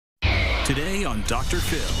Today on Dr.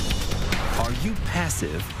 Phill, are you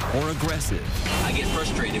passive or aggressive? I get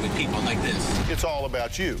frustrated with people like this. It's all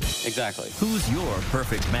about you. Exactly. Who's your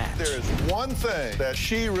perfect match? There is one thing that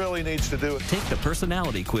she really needs to do. Take the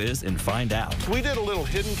personality quiz and find out. We did a little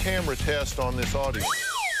hidden camera test on this audience.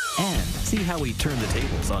 And see how we turn the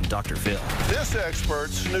tables on Dr. Phill. This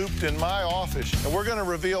expert snooped in my office, and we're going to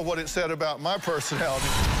reveal what it said about my personality.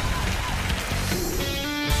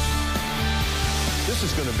 This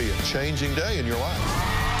is going to be a changing day in your life.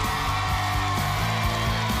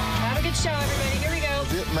 Have a good show, everybody. Here we go.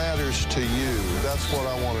 It matters to you. That's what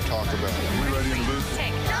I want to talk about. Are we ready in the booth?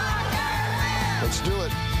 Take. Let's do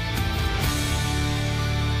it.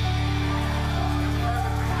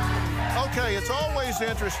 Okay, it's always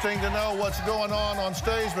interesting to know what's going on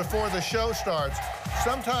stage before the show starts.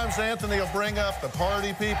 Sometimes Anthony will bring up the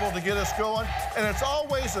party people to get us going, and it's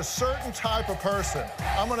always a certain type of person.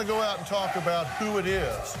 I'm going to go out and talk about who it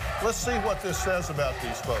is. Let's see what this says about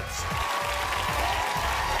these folks.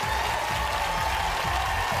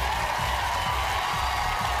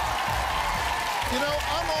 You know,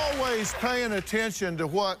 I'm always paying attention to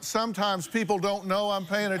what sometimes people don't know I'm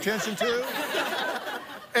paying attention to.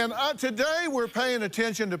 And today we're paying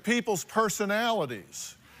attention to people's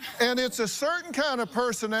personalities. And it's a certain kind of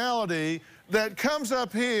personality that comes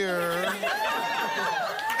up here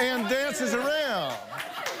and dances around.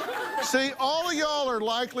 See, all of y'all are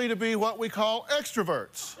likely to be what we call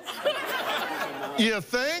extroverts. You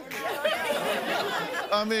think?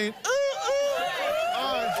 I mean,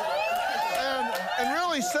 and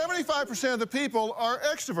really 75% of the people are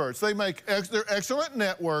extroverts. They're excellent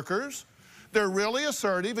networkers. They're really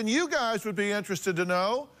assertive, and you guys would be interested to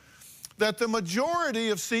know that the majority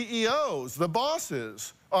of CEOs, the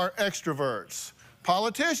bosses, are extroverts.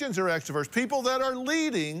 Politicians are extroverts. People that are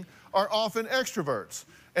leading are often extroverts.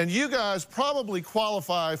 And you guys probably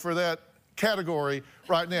qualify for that category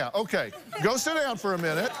right now. Okay, go sit down for a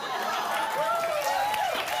minute.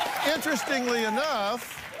 Interestingly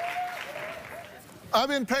enough, I've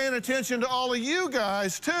been paying attention to all of you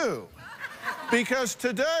guys, too. Because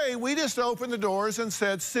today, we just opened the doors and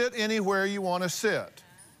said, sit anywhere you want to sit.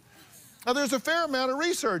 Now, there's a fair amount of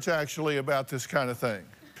research, actually, about this kind of thing.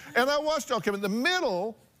 And I watched y'all come in. The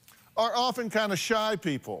middle are often kind of shy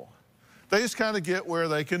people. They just kind of get where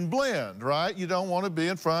they can blend, right? You don't want to be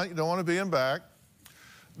in front. You don't want to be in back.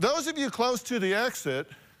 Those of you close to the exit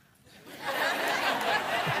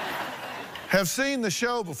have seen the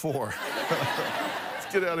show before.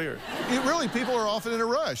 Get out of here. Really, people are often in a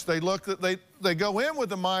rush. They go in with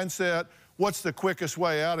the mindset, what's the quickest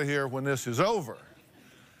way out of here when this is over?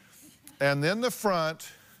 And then the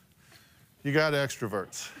front, you got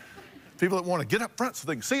extroverts. People that want to get up front so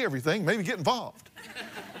they can see everything, maybe get involved.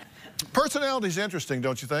 Personality is interesting,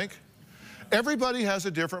 don't you think? Everybody has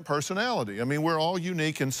a different personality. I mean, we're all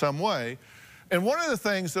unique in some way. And one of the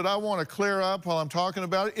things that I want to clear up while I'm talking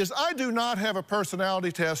about it is I do not have a personality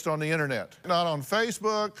test on the internet. Not on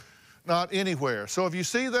Facebook, not anywhere. So if you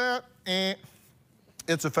see that,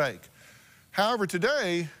 it's a fake. However,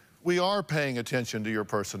 today, we are paying attention to your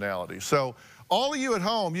personality. So all of you at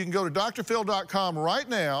home, you can go to drphill.com right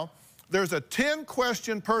now. There's a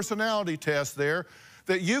 10-question personality test there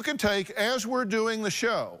that you can take as we're doing the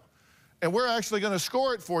show. And we're actually going to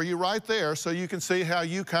score it for you right there so you can see how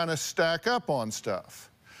you kind of stack up on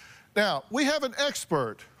stuff. Now, we have an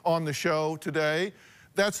expert on the show today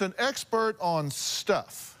that's an expert on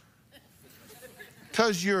stuff.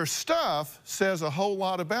 Because your stuff says a whole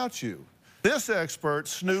lot about you. This expert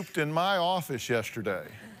snooped in my office yesterday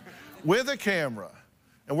with a camera.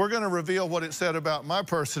 And we're going to reveal what it said about my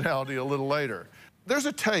personality a little later. There's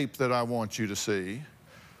a tape that I want you to see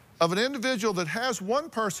of an individual that has one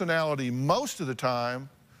personality most of the time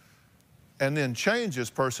and then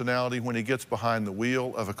changes personality when he gets behind the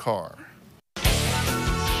wheel of a car.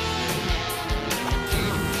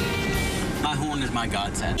 My horn is my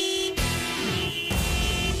godsend.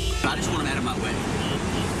 I just want them out of my way.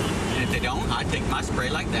 And if they don't, I take my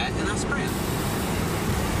spray like that and I spray them.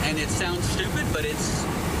 And it sounds stupid, but it's,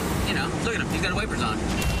 you know, look at him, he's got wipers on.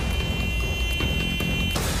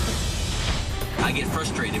 I get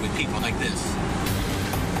frustrated with people like this.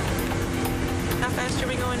 How fast are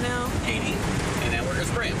we going now? 80, and then we're gonna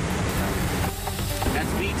spray him.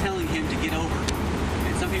 That's me telling him to get over.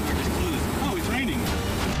 And some people are just clueless. Oh, it's raining.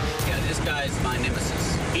 Yeah, this guy's my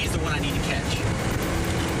nemesis. He's the one I need to catch.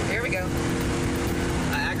 Here we go.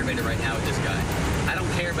 I'm aggravated right now with this guy. I don't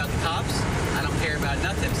care about the cops. I don't care about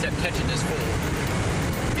nothing except catching this fool.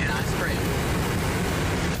 And I spray him.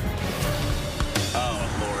 Oh,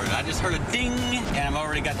 Lord. I just heard a ding, and I've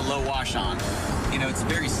already got the low wash on. You know, it's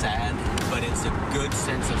very sad. but it's a good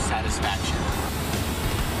sense of satisfaction.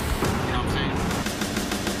 You know what I'm saying?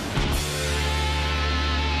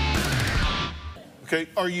 Okay,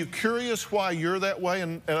 are you curious why you're that way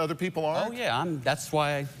and other people aren't? Oh, yeah, that's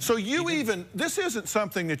why. So this isn't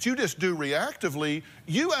something that you just do reactively.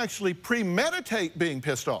 You actually premeditate being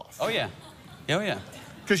pissed off. Oh, yeah. Oh, yeah.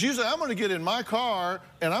 Because you say, I'm going to get in my car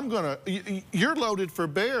and I'm going to, you're loaded for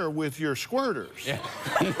bear with your squirters. Yeah.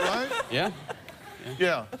 Right? Yeah.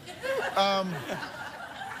 Yeah.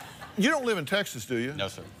 You don't live in Texas, do you? No,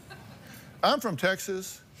 sir. I'm from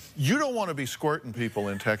Texas. You don't want to be squirting people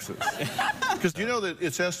in Texas. Because you know that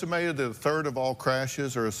it's estimated that a third of all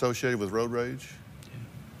crashes are associated with road rage?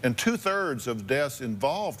 And 2/3 of deaths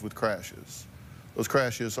involved with crashes, those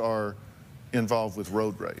crashes are involved with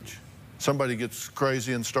road rage. Somebody gets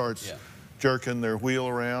crazy and starts jerking their wheel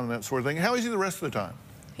around and that sort of thing. How is he the rest of the time?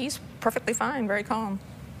 He's perfectly fine, very calm.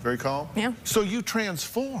 Very calm? Yeah. So you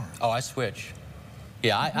transform. Oh, I switch.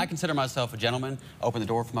 Yeah, I consider myself a gentleman, open the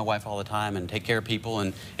door for my wife all the time and take care of people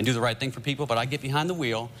and do the right thing for people, but I get behind the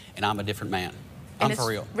wheel and I'm a different man. I'm for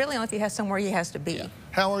real. Really only if he has somewhere he has to be. Yeah.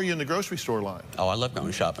 How are you in the grocery store line? Oh, I love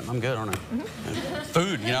going shopping. I'm good, aren't I?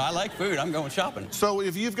 Food, you know, I like food. I'm going shopping. So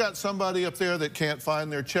if you've got somebody up there that can't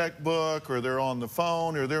find their checkbook or they're on the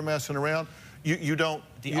phone or they're messing around, you don't...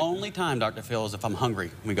 The only time, Dr. Phil, is if I'm hungry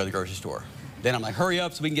when we go to the grocery store. Then I'm like, hurry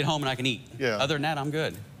up so we can get home and I can eat. Yeah. Other than that, I'm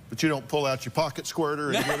good. But you don't pull out your pocket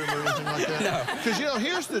squirter and get them or anything like that? No. Because, you know,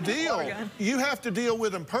 here's the deal. You have to deal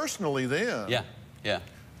with them personally then. Yeah, yeah.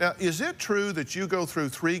 Now, is it true that you go through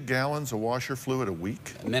 3 gallons of washer fluid a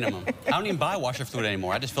week? Minimum. I don't even buy washer fluid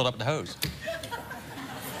anymore. I just filled up the hose.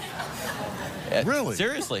 Really?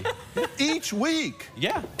 Seriously. Each week?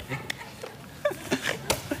 Yeah.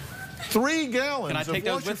 3 gallons Can I take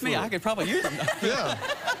those with me? I could probably use them. Yeah.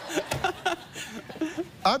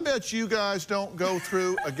 I bet you guys don't go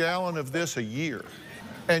through a gallon of this a year.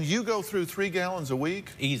 And you go through 3 gallons a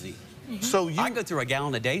week? Easy. So you... I go through a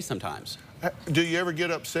gallon a day sometimes. Do you ever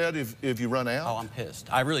get upset if you run out? Oh, I'm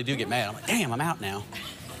pissed. I really do get mad. I'm like, damn, I'm out now.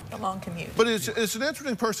 A long commute. But it's an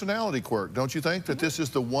interesting personality quirk, don't you think, that this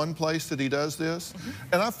is the one place that he does this?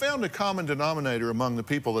 And I've found a common denominator among the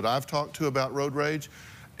people that I've talked to about road rage,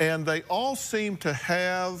 and they all seem to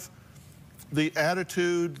have the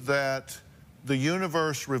attitude that the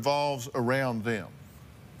universe revolves around them.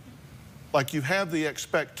 Like you have the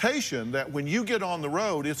expectation that when you get on the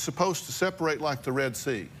road, it's supposed to separate like the Red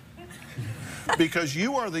Sea. Because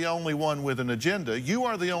you are the only one with an agenda. You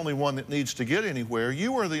are the only one that needs to get anywhere.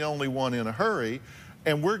 You are the only one in a hurry.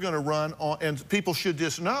 And we're going to run on, and people should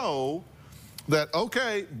just know that,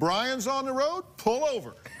 okay, Brian's on the road, pull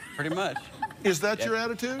over. Pretty much. Is that your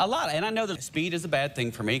attitude? A lot. And I know that speed is a bad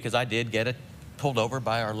thing for me because I did get pulled over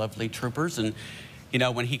by our lovely troopers. And, you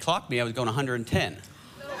know, when he clocked me, I was going 110.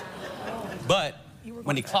 But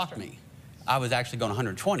when he clocked me, I was actually going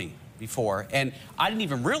 120 before. And I didn't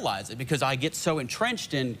even realize it because I get so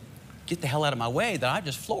entrenched in get the hell out of my way that I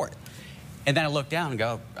just floor it. And then I look down and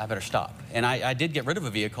go, I better stop. And I did get rid of a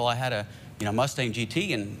vehicle. I had a Mustang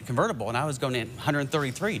GT and convertible, and I was going in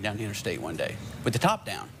 133 down the interstate one day with the top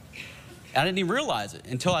down. And I didn't even realize it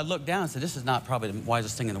until I looked down and said, this is not probably the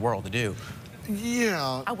wisest thing in the world to do.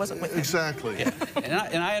 Yeah. I wasn't with him. Exactly. Yeah.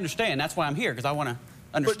 And I understand. That's why I'm here, because I want to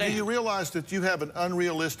understand. But do you realize that you have an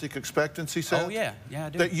unrealistic expectancy set? Oh, yeah. Yeah, I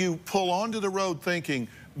do. That you pull onto the road thinking,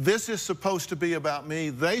 this is supposed to be about me.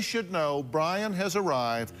 They should know Brian has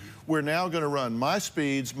arrived. We're now going to run my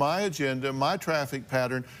speeds, my agenda, my traffic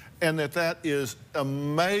pattern, and that is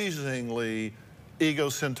amazingly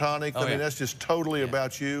egocentric. I mean, that's just totally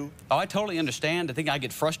about you. Oh, I totally understand. The thing I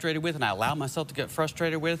get frustrated with, and I allow myself to get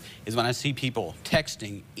frustrated with, is when I see people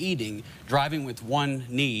texting, eating, driving with one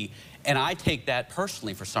knee, and I take that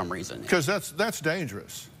personally for some reason. Because that's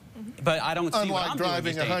dangerous. But I don't see what I'm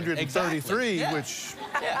driving doing 133, exactly. Yeah. which...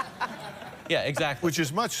 Yeah, exactly. Which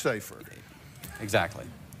is much safer. Exactly.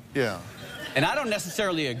 Yeah. And I don't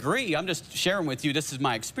necessarily agree. I'm just sharing with you, this is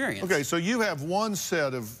my experience. Okay, so you have one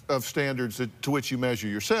set of standards to which you measure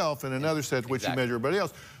yourself and another set to which you measure everybody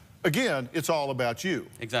else. Again, it's all about you.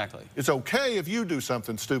 Exactly. It's okay if you do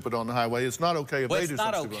something stupid on the highway. It's not okay if they do something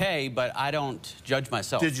stupid. It's not okay, but I don't judge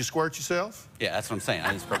myself. Did you squirt yourself? Yeah, that's what I'm saying. I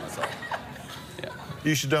didn't squirt myself. Yeah.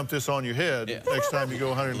 You should dump this on your head next time you go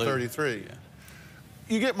 133. Yeah.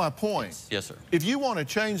 You get my point. Yes, sir. If you want to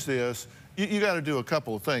change this, you got to do a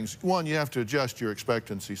couple of things. One, you have to adjust your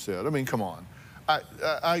expectancy set. I mean, come on.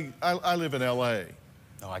 I live in L.A.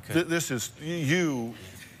 No, I couldn't. This is, you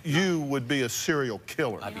would be a serial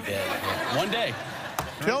killer. I'd be dead. Yeah. One day.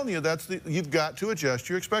 I'm telling you, you've got to adjust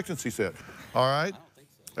your expectancy set. All right?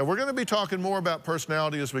 And we're going to be talking more about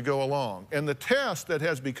personality as we go along. And the test that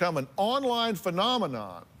has become an online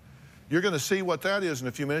phenomenon, you're going to see what that is in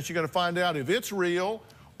a few minutes. You're going to find out if it's real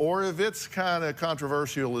or if it's kind of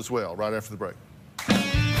controversial as well, right after the break.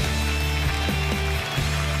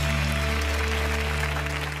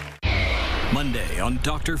 Monday on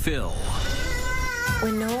Dr. Phil.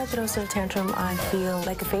 When Noah throws a tantrum, I feel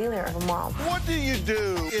like a failure of a mom. What do you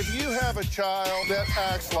do if you have a child that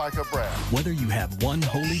acts like a brat? Whether you have one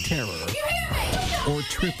holy terror or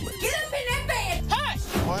triplets. Get up in that bed! Hush!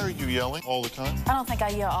 Why are you yelling all the time? I don't think I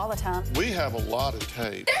yell all the time. We have a lot of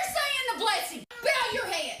tape. They're saying the blessing. Bow your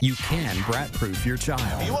head. You can brat-proof your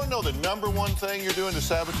child. You want to know the #1 thing you're doing to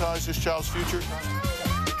sabotage this child's future?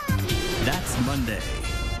 That's Monday.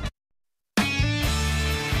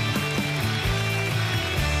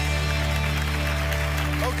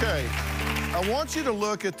 Okay, I want you to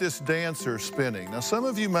look at this dancer spinning. Now, some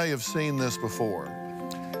of you may have seen this before.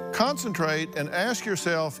 Concentrate and ask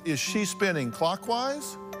yourself, is she spinning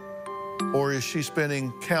clockwise or is she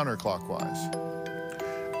spinning counterclockwise?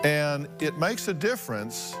 And it makes a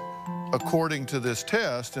difference, according to this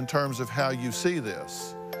test, in terms of how you see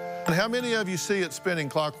this. And how many of you see it spinning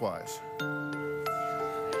clockwise?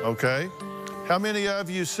 Okay. How many of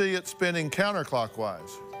you see it spinning counterclockwise?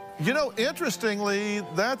 You know, interestingly,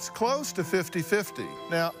 that's close to 50-50.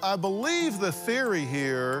 Now, I believe the theory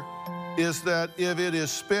here is that if it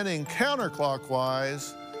is spinning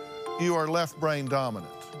counterclockwise, you are left brain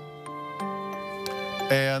dominant.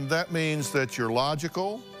 And that means that you're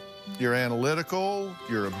logical, you're analytical,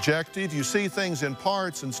 you're objective, you see things in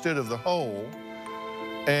parts instead of the whole.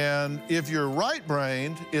 And if you're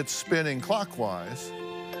right-brained, it's spinning clockwise.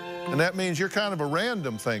 And that means you're kind of a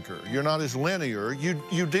random thinker. You're not as linear.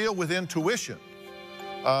 You deal with intuition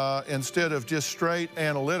instead of just straight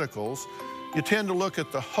analyticals. You tend to look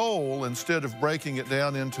at the whole instead of breaking it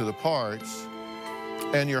down into the parts,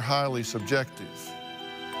 and you're highly subjective.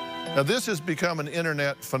 Now, this has become an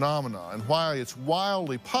internet phenomenon, and while it's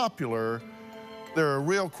wildly popular, there are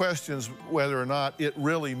real questions whether or not it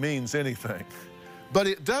really means anything. But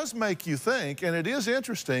it does make you think, and it is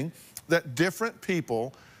interesting that different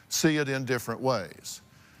people see it in different ways.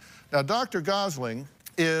 Now, Dr. Gosling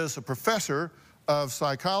is a professor of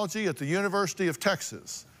psychology at the University of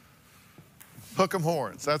Texas. Hook 'em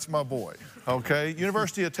horns, that's my boy, okay?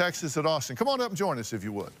 University of Texas at Austin. Come on up and join us if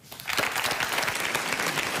you would.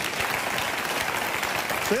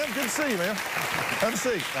 Tim, good to see you, man. Have a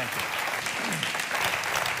seat. Thank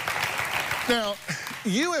you. Now,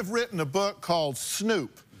 you have written a book called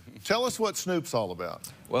Snoop. Tell us what Snoop's all about.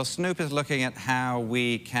 Well, Snoop is looking at how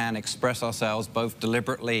we can express ourselves both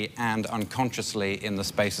deliberately and unconsciously in the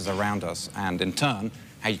spaces around us, and in turn,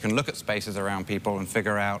 how you can look at spaces around people and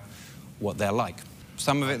figure out what they're like.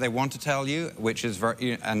 Some of it they want to tell you, which is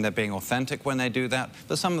very, and they're being authentic when they do that,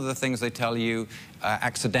 but some of the things they tell you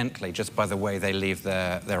accidentally, just by the way they leave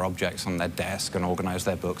their objects on their desk and organize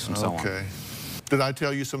their books and so on. Okay. Did I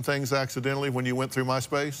tell you some things accidentally when you went through my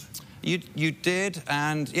space? You did,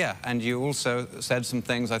 and yeah, and you also said some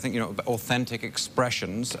things, I think, you know, authentic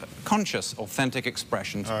expressions, conscious authentic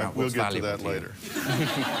expressions about what's valuable. We'll get to that later.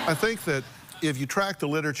 I think that if you track the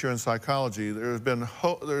literature in psychology, there have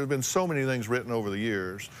been so many things written over the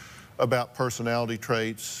years about personality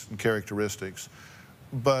traits and characteristics,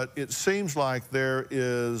 but it seems like there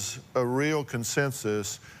is a real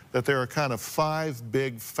consensus that there are kind of 5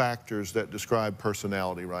 big factors that describe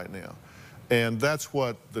personality right now. And that's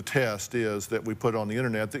what the test is that we put on the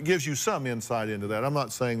internet that gives you some insight into that. I'm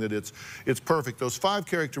not saying that it's perfect. Those 5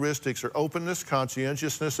 characteristics are openness,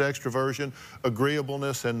 conscientiousness, extroversion,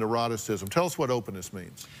 agreeableness, and neuroticism. Tell us what openness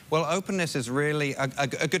means. Well, openness is really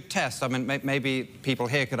a good test. I mean, maybe people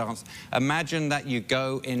here could answer. Imagine that you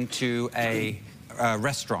go into a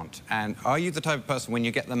restaurant, and are you the type of person when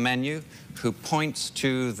you get the menu who points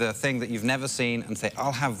to the thing that you've never seen and say,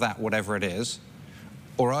 I'll have that, whatever it is?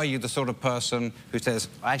 Or are you the sort of person who says,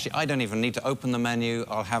 actually, I don't even need to open the menu,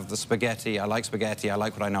 I'll have the spaghetti, I like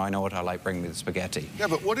what I know what I like, bring me the spaghetti. Yeah,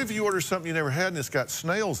 but what if you order something you never had and it's got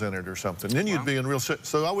snails in it or something? Then you'd be in real...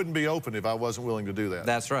 So I wouldn't be open if I wasn't willing to do that.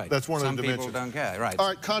 That's right. That's one of the dimensions. Some people don't care, right. All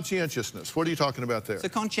right, conscientiousness. What are you talking about there? So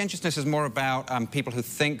conscientiousness is more about people who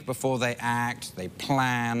think before they act, they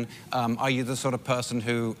plan. Are you the sort of person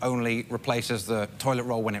who only replaces the toilet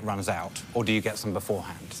roll when it runs out? Or do you get some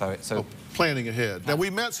beforehand? So planning ahead. Now, we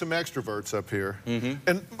met some extroverts up here,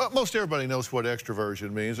 and most everybody knows what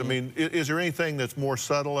extroversion means. I mean, is there anything that's more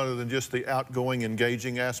subtle other than just the outgoing,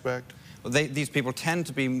 engaging aspect? these people tend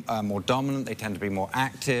to be more dominant, they tend to be more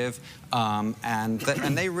active, and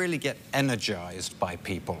they really get energized by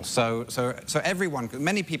people. So everyone,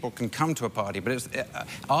 many people can come to a party, but it's,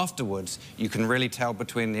 afterwards you can really tell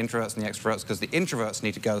between the introverts and the extroverts, because the introverts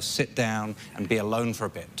need to go sit down and be alone for a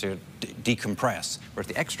bit to decompress, whereas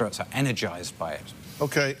the extroverts are energized by it.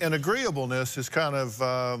 Okay, and agreeableness is kind of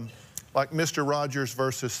like Mr. Rogers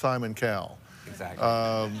versus Simon Cowell.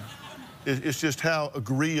 Exactly. It's just how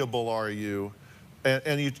agreeable are you,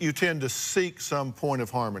 and you tend to seek some point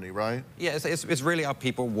of harmony, right? Yeah, it's really are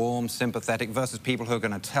people warm, sympathetic, versus people who are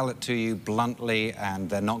going to tell it to you bluntly, and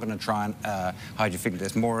they're not going to try and hide your feelings.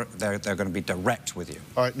 There's more, they're going to be direct with you.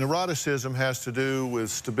 All right, neuroticism has to do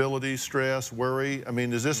with stability, stress, worry. I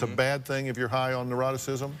mean, is this a bad thing if you're high on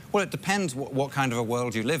neuroticism? Well, it depends what kind of a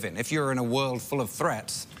world you live in. If you're in a world full of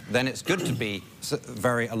threats, then it's good to be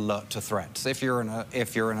very alert to threats. If you're in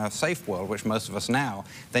a safe world, which most of us now,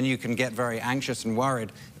 then you can get very anxious and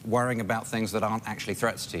worrying about things that aren't actually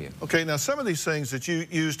threats to you. Okay, now some of these things that you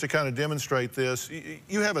use to kind of demonstrate this,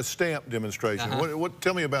 you have a stamp demonstration.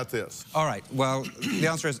 Tell me about this. All right, well, the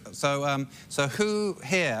answer is, so who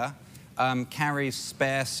here carries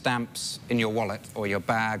spare stamps in your wallet or your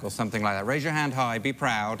bag or something like that? Raise your hand high, be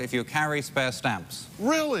proud if you carry spare stamps.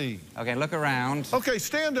 Really? Okay, look around. Okay,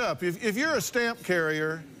 stand up. If you're a stamp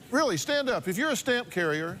carrier, really, stand up. If you're a stamp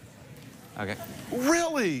carrier. Okay.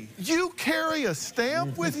 Really? You carry a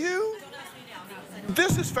stamp with you?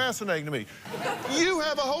 This is fascinating to me. You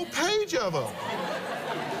have a whole page of them.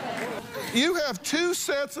 You have 2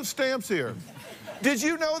 sets of stamps here. Did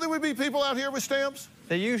you know there would be people out here with stamps?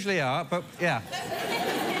 There usually are, but yeah.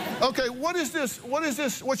 Okay, what is this?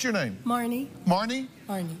 What's your name? Marnie. Marnie?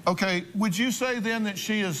 Marnie. Okay, would you say then that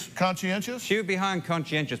she is conscientious? She would be high on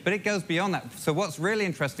conscientious, but it goes beyond that. So what's really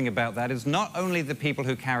interesting about that is not only the people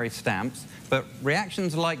who carry stamps, but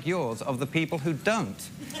reactions like yours of the people who don't.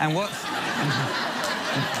 And what's...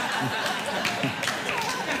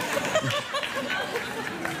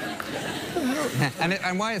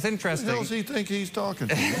 and why it's interesting... Who does he think he's talking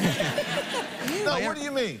to? No, what do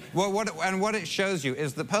you mean? Well, what it shows you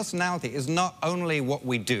is that personality is not only what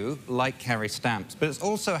we do, like carry stamps, but it's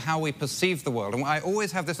also how we perceive the world. And I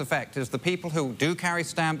always have this effect, is the people who do carry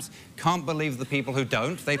stamps can't believe the people who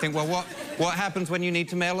don't. They think, well, what happens when you need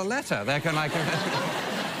to mail a letter? They're kind of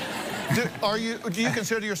like... Do you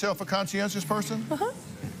consider yourself a conscientious person? Uh-huh.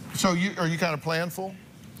 So are you kind of planful?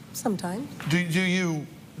 Sometimes.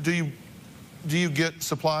 Do you get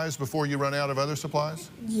supplies before you run out of other supplies?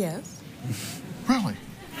 Yes. Really?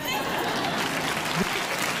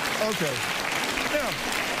 Okay. Now,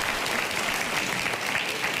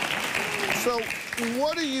 so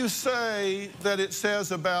what do you say that it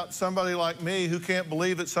says about somebody like me who can't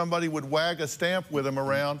believe that somebody would wag a stamp with him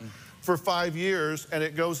around for 5 years and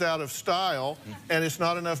it goes out of style and it's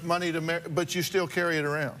not enough money to but you still carry it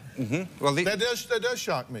around? Well, that does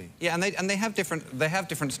shock me. Yeah, and they have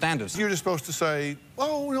different standards. You're just supposed to say,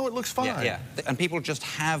 oh no, it looks fine. Yeah, and people just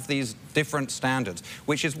have these different standards,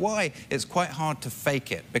 which is why it's quite hard to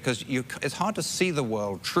fake it, because it's hard to see the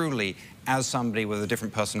world truly as somebody with a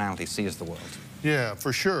different personality sees the world. Yeah,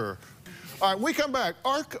 for sure. All right, we come back.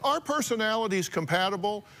 Are personalities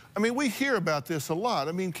compatible? I mean, we hear about this a lot.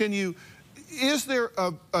 I mean, is there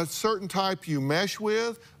a certain type you mesh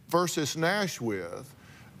with versus Nash with?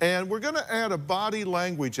 And we're going to add a body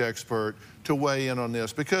language expert to weigh in on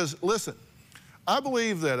this, because, listen, I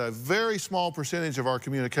believe that a very small percentage of our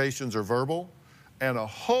communications are verbal, and a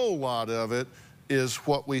whole lot of it is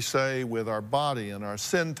what we say with our body and our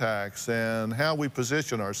syntax and how we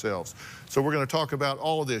position ourselves. So we're going to talk about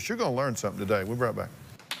all of this. You're going to learn something today. We'll be right back.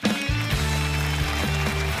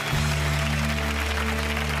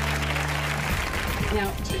 Now,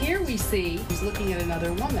 here we see he's looking at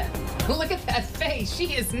another woman. Look at that face.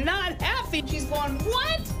 She is not happy. She's going,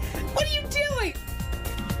 what? What are you doing?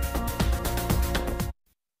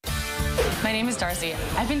 My name is Darcy.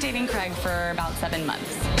 I've been dating Craig for about 7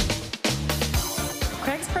 months.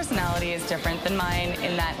 Craig's personality is different than mine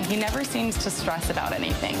in that he never seems to stress about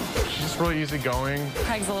anything. She's just really easygoing.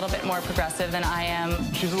 Craig's a little bit more progressive than I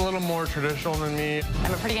am. She's a little more traditional than me.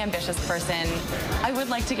 I'm a pretty ambitious person. I would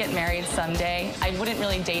like to get married someday. I wouldn't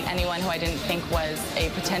really date anyone who I didn't think was a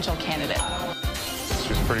potential candidate.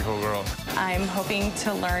 She's a pretty cool girl. I'm hoping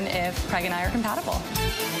to learn if Craig and I are compatible.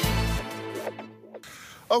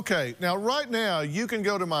 Okay, now right now you can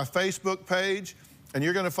go to my Facebook page and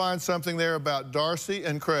you're going to find something there about Darcy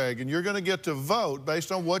and Craig, and you're going to get to vote based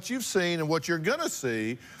on what you've seen and what you're going to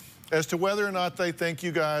see as to whether or not they think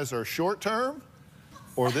you guys are short-term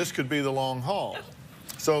or this could be the long haul.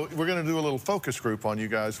 So we're going to do a little focus group on you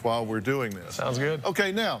guys while we're doing this. Sounds good.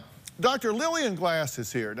 Okay, now, Dr. Lillian Glass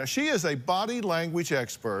is here. Now, she is a body language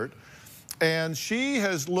expert, and she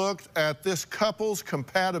has looked at this couple's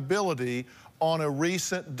compatibility on a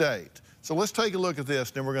recent date. So let's take a look at this,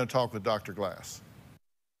 and then we're going to talk with Dr. Glass.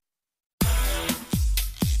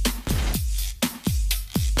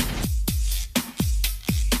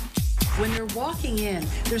 When they're walking in,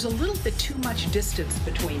 there's a little bit too much distance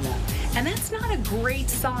between them. And that's not a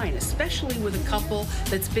great sign, especially with a couple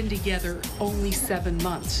that's been together only 7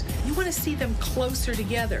 months. You want to see them closer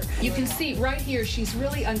together. You can see right here, she's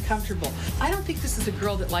really uncomfortable. I don't think this is a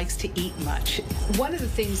girl that likes to eat much. One of the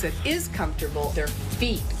things that is comfortable, their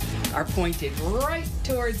feet are pointed right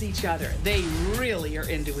towards each other. They really are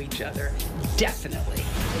into each other, definitely.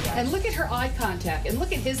 And look at her eye contact, and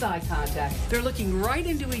look at his eye contact. They're looking right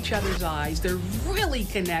into each other's eyes. They're really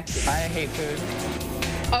connected. I hate food.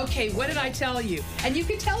 Okay, what did I tell you? And you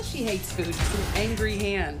can tell she hates food. Just an angry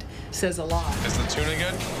hand says a lot. Is the tuna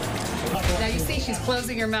good? Now you see she's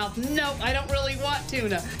closing her mouth. Nope, I don't really want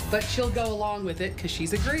tuna. But she'll go along with it because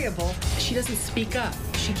she's agreeable. She doesn't speak up.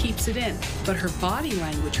 She keeps it in. But her body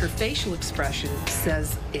language, her facial expression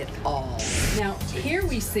says it all. Now, here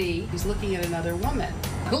we see he's looking at another woman.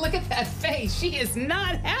 Look at that face. She is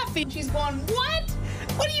not happy. She's going, what?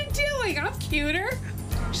 What are you doing? I'm cuter.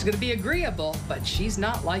 She's going to be agreeable, but she's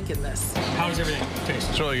not liking this. How does everything taste?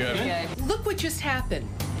 It's really good. Look what just happened.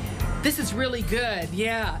 This is really good,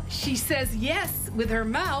 yeah. She says yes with her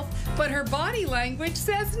mouth, but her body language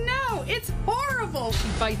says no. It's horrible. She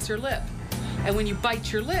bites her lip. And when you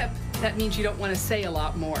bite your lip, that means you don't want to say a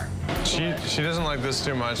lot more. She doesn't like this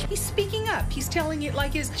too much. He's speaking up. He's telling it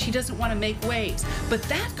like is. She doesn't want to make waves. But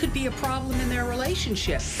that could be a problem in their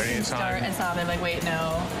relationship. Start and stop. I'm like, wait,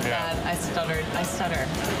 no. Yeah. I stuttered. I stutter.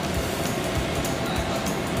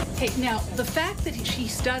 Okay, now, the fact that she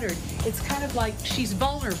stuttered, it's kind of like she's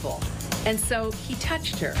vulnerable. And so he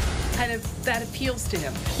touched her. Kind of, that appeals to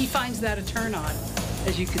him. He finds that a turn on,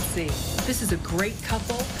 as you can see. This is a great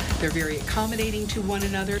couple. They're very accommodating to one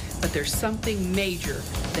another, but there's something major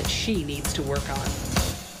that she needs to work on.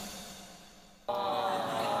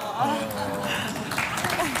 All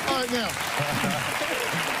right, now.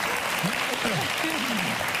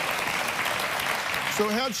 So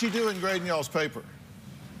how'd she do in grading y'all's paper?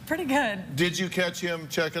 Pretty good. Did you catch him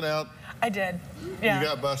checking out? I did. Yeah. You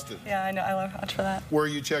got busted. Yeah, I know. I love watch for that. Were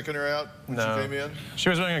you checking her out when she came in? She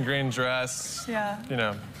was wearing a green dress. Yeah. You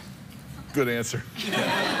know. Good answer.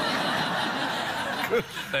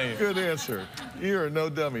 Thank you. Good answer. You are no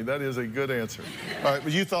dummy. That is a good answer. All right,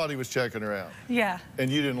 but you thought he was checking her out. Yeah. And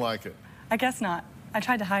you didn't like it. I guess not. I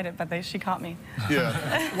tried to hide it, but she caught me. Yeah.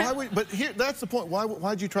 Why would? But here, that's the point.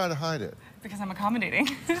 Why'd you try to hide it? Because I'm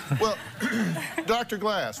accommodating. Well, Dr.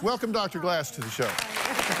 Glass. Welcome, Dr. Glass, to the show.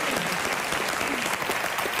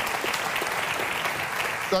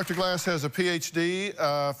 Dr. Glass has a PhD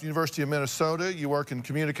from the University of Minnesota. You work in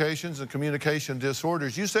communications and communication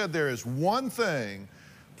disorders. You said there is one thing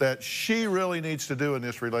that she really needs to do in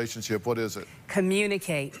this relationship. What is it?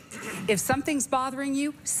 Communicate. If something's bothering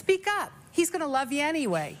you, speak up. He's going to love you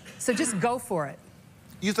anyway, so just go for it.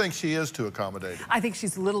 You think she is too accommodating? I think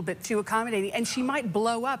she's a little bit too accommodating, and she might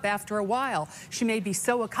blow up after a while. She may be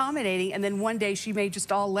so accommodating, and then one day she may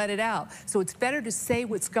just all let it out. So it's better to say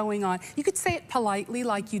what's going on. You could say it politely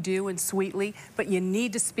like you do and sweetly, but you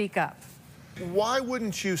need to speak up. Why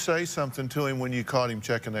wouldn't you say something to him when you caught him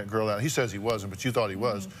checking that girl out? He says he wasn't, but you thought he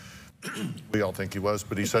was. We all think he was,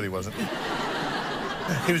 but he said he wasn't.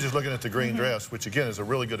 He was just looking at the green dress, which again is a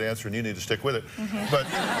really good answer, and you need to stick with it.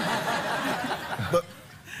 But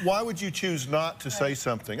why would you choose not to say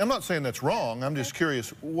something? I'm not saying that's wrong. I'm just curious.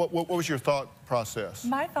 What was your thought process?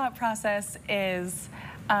 My thought process is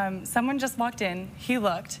someone just walked in. He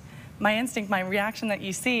looked. My instinct, my reaction that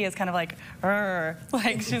you see is kind of like,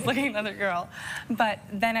 like she's looking at another girl. But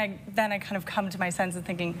then I kind of come to my sense of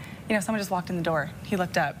thinking, you know, someone just walked in the door. He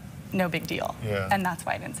looked up. No big deal. Yeah. And that's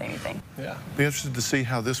why I didn't say anything. Yeah. Be interested to see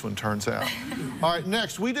how this one turns out. All right,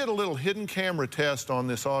 next, we did a little hidden camera test on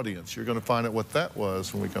this audience. You're going to find out what that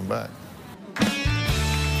was when we come back.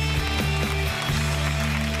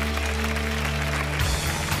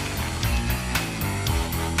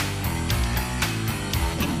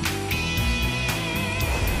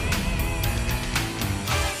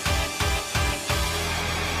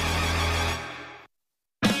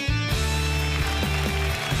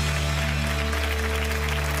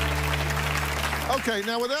 Okay,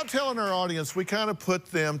 now without telling our audience, we kind of put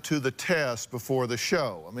them to the test before the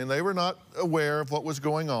show. I mean, they were not aware of what was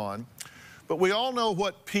going on, but we all know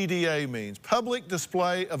what PDA means, public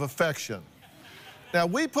display of affection. Now,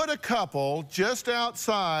 we put a couple just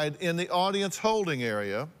outside in the audience holding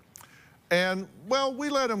area, And, well, we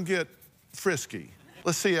let them get frisky.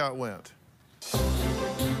 Let's see how it went.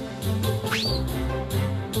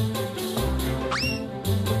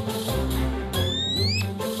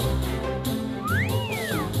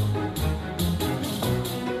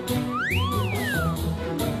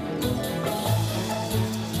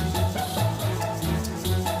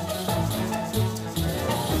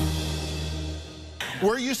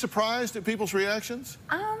 Were you surprised at people's reactions?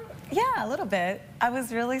 Yeah, a little bit. I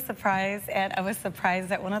was really surprised, and I was surprised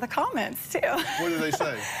at one of the comments, too. What did they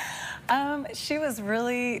say? She was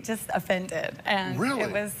really just offended, and really?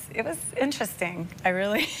 it was interesting. I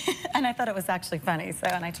really, and I thought it was actually funny. So,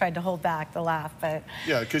 and I tried to hold back the laugh, but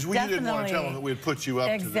yeah, because we didn't want to tell them that we'd put you up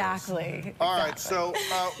to this. Exactly. All right. So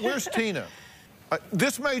where's Tina?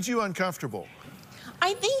 This made you uncomfortable.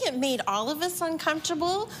 I think it made all of us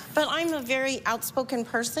uncomfortable, but I'm a very outspoken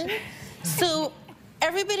person, so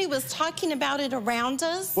everybody was talking about it around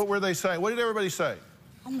us. What were they saying? What did everybody say?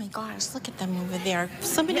 Oh my gosh, look at them over there.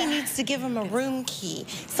 Somebody needs to give them a room key.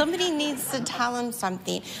 Somebody needs to tell them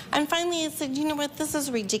something. And finally I said, you know what, this is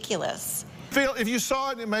ridiculous. Phill, if you saw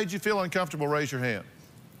it and it made you feel uncomfortable, raise your hand.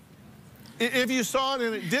 If you saw it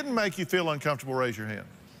and it didn't make you feel uncomfortable, raise your hand.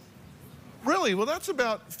 Really? Well, that's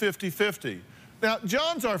about 50-50. Now,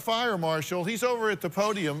 John's our fire marshal. He's over at the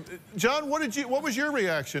podium. John, what was your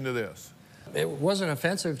reaction to this? It wasn't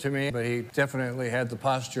offensive to me, but he definitely had the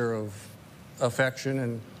posture of affection,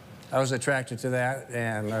 and I was attracted to that,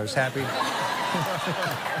 and I was happy.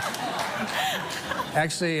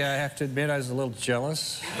 Actually, I have to admit I was a little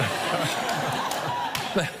jealous.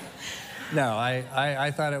 But, no,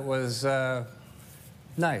 I thought it was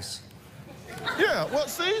nice. Yeah, well,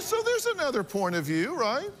 see, so there's another point of view,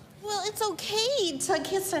 right? Well, it's okay to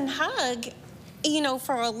kiss and hug, you know,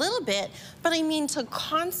 for a little bit, but I mean to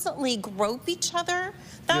constantly grope each other,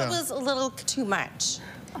 that was a little too much.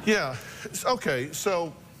 Yeah, okay,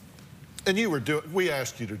 so, and we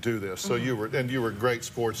asked you to do this, so you were great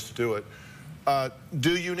sports to do it.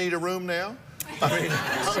 Do you need a room now? I mean,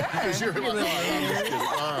 because you're in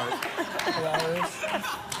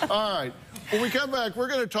All right. When we come back, we're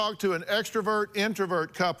going to talk to an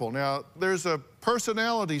extrovert-introvert couple. Now, there's a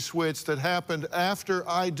personality switch that happened after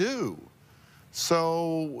I do.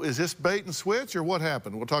 So, is this bait and switch, or what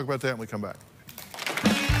happened? We'll talk about that when we come back.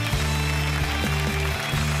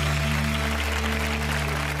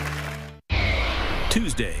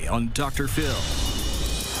 Tuesday on Dr. Phill.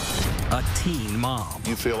 A teen mom.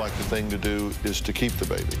 You feel like the thing to do is to keep the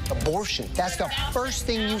baby. Abortion. That's the first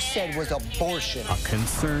thing you said was abortion. A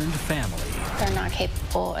concerned family. They're not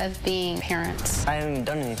capable of being parents. I haven't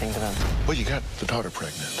done anything to them. Well, you got the daughter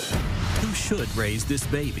pregnant. Who should raise this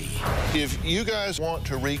baby? If you guys want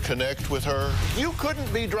to reconnect with her, you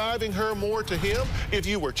couldn't be driving her more to him if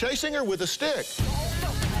you were chasing her with a stick.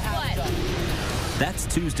 What? That's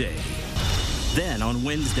Tuesday. Then on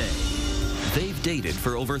Wednesday, they've dated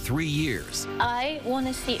for over 3 years. I want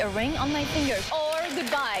to see a ring on my finger or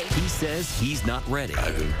goodbye. He says he's not ready.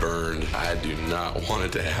 I've been burned. I do not want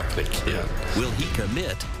it to happen again. Will he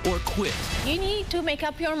commit or quit? You need to make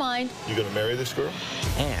up your mind. You gonna marry this girl?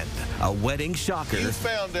 And a wedding shocker. You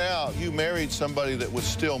found out you married somebody that was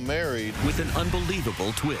still married. With an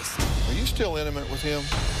unbelievable twist. Are you still intimate with him?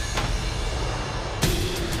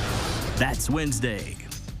 That's Wednesday.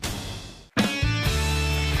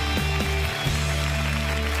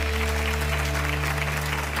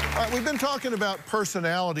 All right, we've been talking about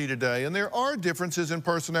personality today, and there are differences in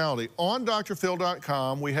personality. On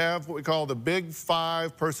drphil.com, we have what we call the Big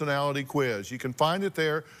 5 Personality Quiz. You can find it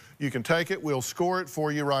there. You can take it. We'll score it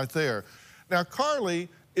for you right there. Now, Carly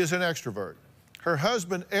is an extrovert. Her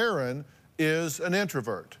husband, Aaron, is an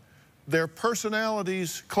introvert. Their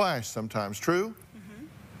personalities clash sometimes, true? Mm-hmm.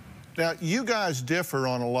 Now, you guys differ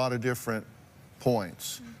on a lot of different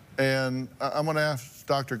points. Mm-hmm. And I'm going to ask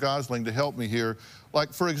Dr. Gosling to help me here.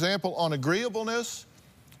 Like, for example, on agreeableness,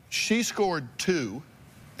 she scored 2,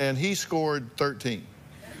 and he scored 13.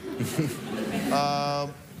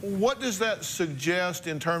 What does that suggest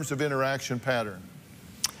in terms of interaction pattern?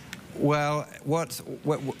 Well,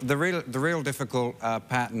 the real difficult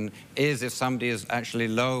pattern is if somebody is actually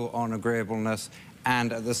low on agreeableness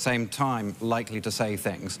and at the same time likely to say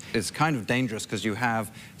things. It's kind of dangerous because you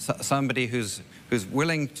have somebody who's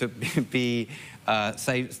willing to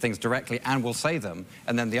say things directly and will say them,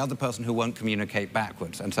 and then the other person who won't communicate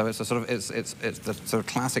backwards. And so it's a sort of it's the sort of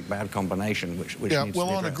classic bad combination which yeah, needs well,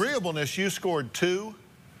 to be on addressed. agreeableness you scored 2,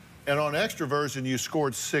 and on extroversion you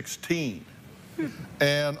scored 16.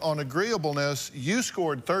 And on agreeableness you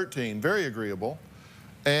scored 13, very agreeable,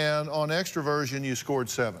 and on extroversion you scored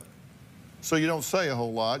 7. So you don't say a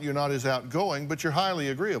whole lot, you're not as outgoing, but you're highly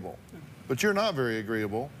agreeable. but you're not very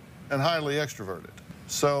agreeable and highly extroverted.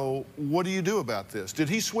 So what do you do about this? Did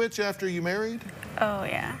he switch after you married? Oh,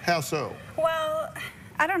 yeah. How so? Well,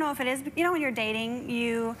 I don't know if it is, but you know, when you're dating,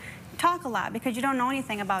 you talk a lot because you don't know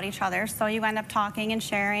anything about each other. So you end up talking and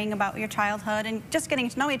sharing about your childhood and just getting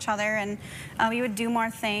to know each other. And we would do more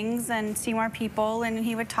things and see more people, and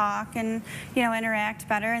he would talk and, you know, interact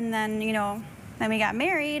better. And then, you know, then we got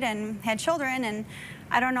married and had children. And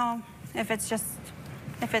I don't know if it's just,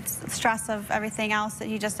 if it's the stress of everything else that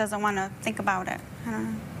he just doesn't want to think about it. I don't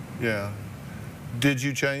know. Yeah. Did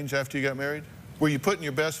you change after you got married? Were you putting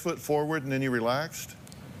your best foot forward and then you relaxed?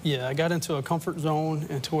 Yeah, I got into a comfort zone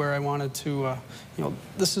and to where I wanted to, you know,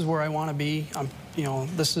 this is where I want to be. You know,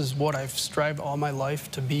 this is what I've strived all my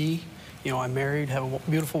life to be. You know, I'm married, have a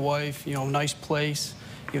beautiful wife, you know, nice place,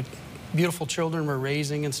 you know, beautiful children we're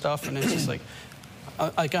raising and stuff, and it's just like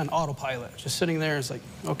on autopilot, just sitting there. It's like,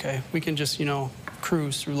 okay, we can just, you know,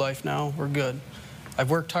 cruise through life now. We're good.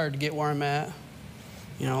 I've worked hard to get where I'm at.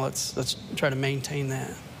 You know, let's try to maintain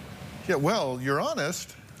that. Yeah, well, you're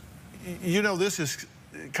honest. You know, this is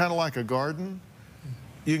kind of like a garden.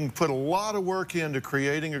 You can put a lot of work into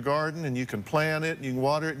creating a garden, and you can plant it, and you can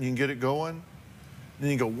water it, and you can get it going. And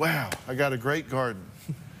then you go, wow, I got a great garden.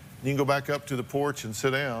 And you can go back up to the porch and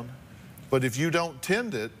sit down. But if you don't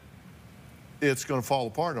tend it, it's going to fall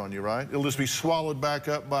apart on you, right? It'll just be swallowed back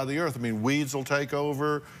up by the earth. I mean, weeds will take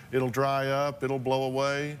over, it'll dry up, it'll blow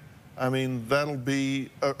away. I mean, that'll be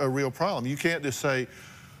a real problem. You can't just say,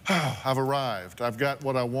 oh, I've arrived, I've got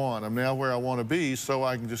what I want, I'm now where I want to be, so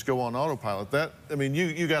I can just go on autopilot. That, I mean,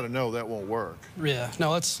 you got to know that won't work. Yeah,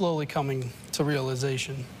 no, it's slowly coming to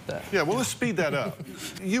realization that. Yeah, well, let's speed that up.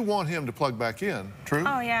 You want him to plug back in, true?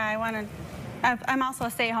 Oh, yeah, I want to. I'm also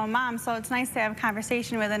a stay-at-home mom, so it's nice to have a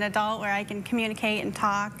conversation with an adult where I can communicate and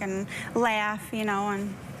talk and laugh, you know,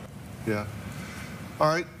 and... Yeah. All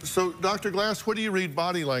right, so Dr. Glass, what do you read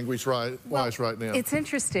body language wise right now? It's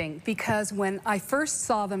interesting because when I first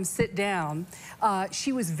saw them sit down,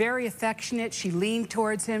 she was very affectionate. She leaned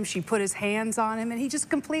towards him, she put his hands on him, and he just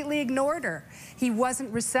completely ignored her. He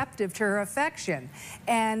wasn't receptive to her affection.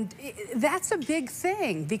 And that's a big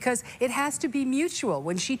thing because it has to be mutual.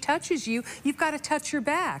 When she touches you, you've got to touch her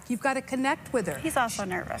back. You've got to connect with her. He's also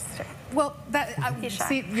nervous, too. Well,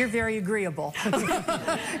 see, you're very agreeable.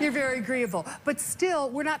 You're very agreeable. But still,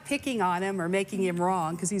 we're not picking on him or making him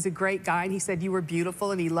wrong because he's a great guy, and he said you were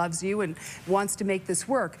beautiful and he loves you and wants to make this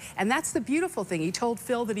work. And that's the beautiful thing. He told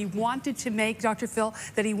Phill that he wanted to make, Dr. Phill,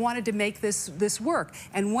 that he wanted to make this work.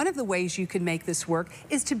 And one of the ways you can make this work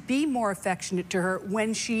is to be more affectionate to her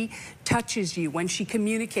when she touches you, when she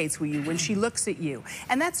communicates with you, when she looks at you.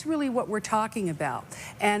 And that's really what we're talking about.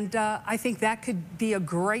 And I think that could be a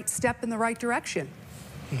great step in the right direction.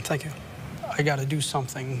 Thank you. I got to do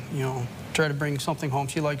something, you know, try to bring something home.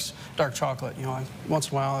 She likes dark chocolate, you know. Once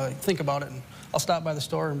in a while, I think about it, and I'll stop by the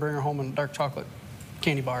store and bring her home a dark chocolate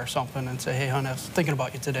candy bar or something and say, hey, hon, I was thinking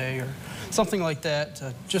about you today, or something like that,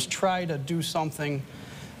 to just try to do something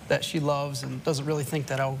that she loves and doesn't really think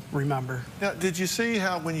that I'll remember. Now, did you see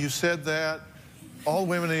how when you said that, all the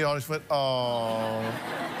women in the audience went, oh.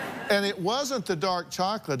 And it wasn't the dark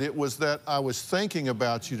chocolate, it was that I was thinking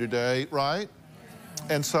about you today, right?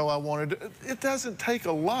 And so I wanted to, it doesn't take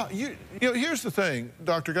a lot. You know, here's the thing,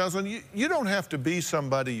 Dr. Goslin, you don't have to be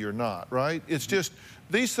somebody you're not, right? It's just,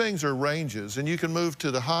 these things are ranges, and you can move to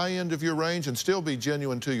the high end of your range and still be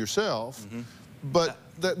genuine to yourself. But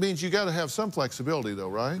that means you got to have some flexibility, though,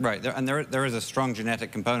 right? Right, and there is a strong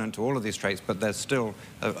genetic component to all of these traits, but there's still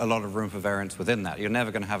a lot of room for variance within that. You're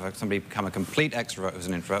never going to have somebody become a complete extrovert who's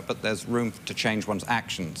an introvert, but there's room to change one's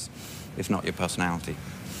actions, if not your personality.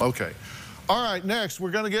 Okay. All right, next,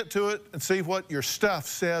 we're going to get to it and see what your stuff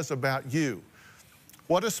says about you.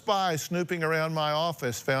 What a spy snooping around my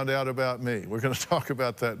office found out about me. We're going to talk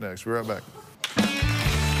about that next. We'll be right back.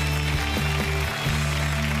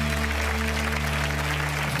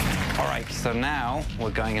 All right, so now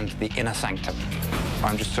we're going into the inner sanctum.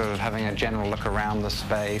 I'm just sort of having a general look around the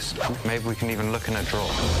space. Maybe we can even look in a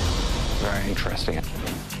drawer. Very interesting. All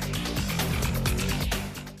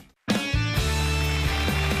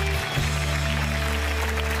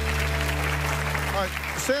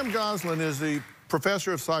right, Sam Goslin is the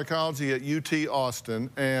professor of psychology at UT Austin,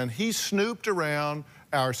 and he snooped around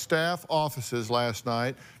our staff offices last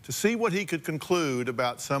night to see what he could conclude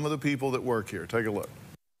about some of the people that work here. Take a look.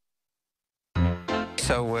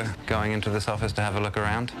 So we're going into this office to have a look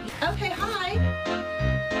around. Okay, hi.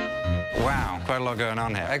 Wow, quite a lot going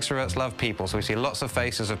on here. Extroverts love people, so we see lots of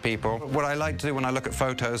faces of people. What I like to do when I look at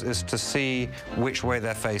photos is to see which way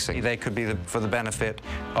they're facing. They could be for the benefit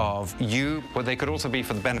of you, but they could also be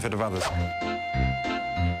for the benefit of others.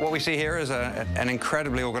 What we see here is an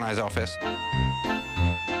incredibly organized office.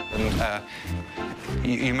 And,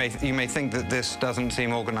 you may think that this doesn't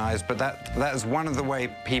seem organized, but that is one of the way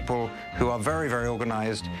people who are very, very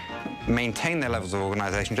organized maintain their levels of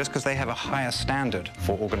organization, just because they have a higher standard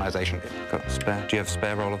for organization. Got spare? Do you have a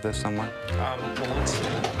spare roll of this somewhere? Well, let's see.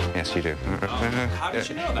 Yes, you do. How did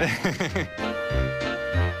you know that?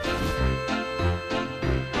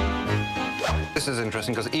 This is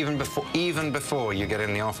interesting because even before you get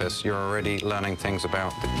in the office, you're already learning things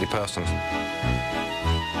about the person.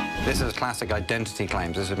 This is classic identity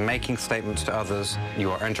claims. This is making statements to others. You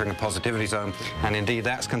are entering a positivity zone, and indeed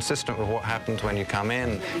that's consistent with what happens when you come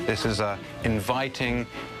in. This is a inviting,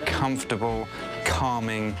 comfortable,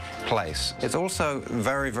 calming place. It's also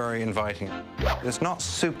very, very inviting. It's not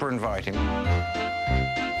super inviting.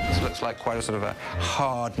 This looks like quite a sort of a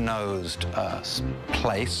hard-nosed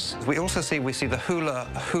place. We also see the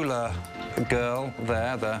hula girl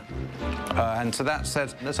there, and so that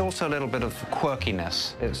said, there's also a little bit of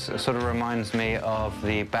quirkiness. It sort of reminds me of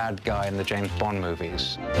the bad guy in the James Bond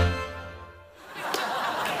movies.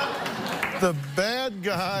 The bad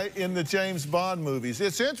guy in the James Bond movies.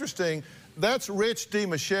 It's interesting, that's Rich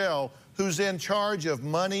DiMichele, who's in charge of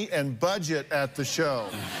money and budget at the show.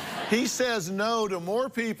 He says no to more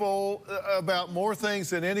people about more things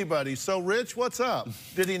than anybody. So, Rich, what's up?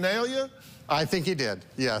 Did he nail you? I think he did,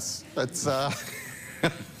 yes. It's,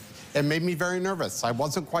 it made me very nervous. I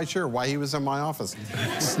wasn't quite sure why he was in my office,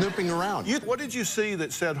 snooping around. What did you see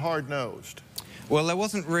that said hard-nosed? Well, there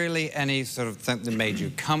wasn't really any sort of thing that made you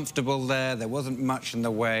comfortable there. There wasn't much in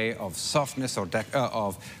the way of softness or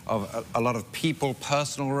of a lot of people,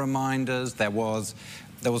 personal reminders. There was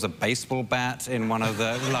a baseball bat in one of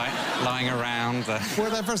the lying around.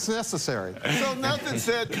 Whatever's necessary. So nothing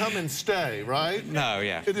said come and stay, right? No,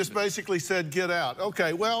 yeah. It just basically said get out.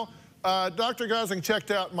 Okay, well, Dr. Gosling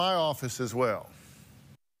checked out my office as well.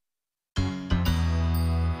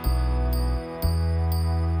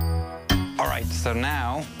 All right, so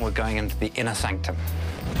now we're going into the inner sanctum.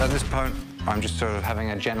 At this point, I'm just sort of having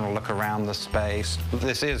a general look around the space.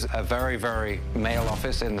 This is a very, very male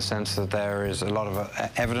office in the sense that there is a lot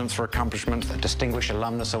of evidence for accomplishment, the Distinguished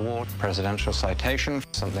Alumnus Award, presidential citation,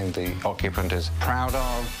 something the occupant is proud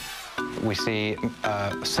of. We see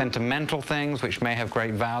sentimental things which may have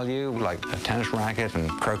great value, like a tennis racket and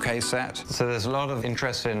croquet set. So there's a lot of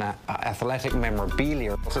interest in athletic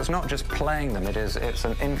memorabilia. So it's not just playing them, it's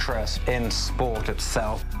an interest in sport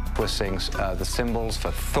itself. We're seeing the symbols for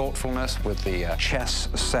thoughtfulness with the chess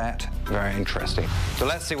set. Very interesting. So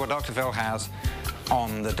let's see what Dr. Phill has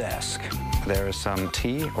on the desk. There is some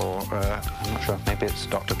tea, or I'm not sure, maybe it's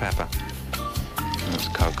Dr. Pepper. It's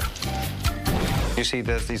Coke. You see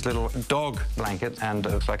there's these little dog blankets, and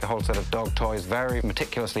it's like a whole set of dog toys very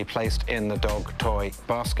meticulously placed in the dog toy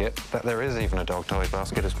basket. That there is even a dog toy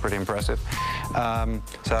basket is pretty impressive.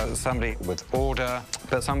 So somebody with order,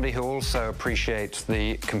 but somebody who also appreciates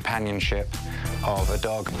the companionship of a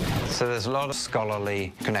dog. So there's a lot of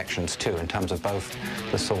scholarly connections too, in terms of both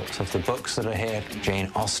the sorts of the books that are here,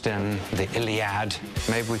 Jane Austen, the Iliad.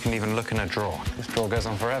 Maybe we can even look in a drawer. This drawer goes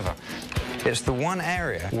on forever. It's the one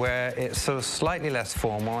area where it's sort of slightly less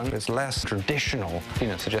formal and it's less traditional,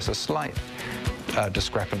 suggests a slight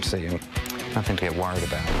discrepancy and nothing to get worried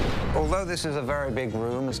about. Although this is a very big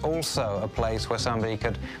room, it's also a place where somebody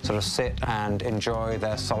could sort of sit and enjoy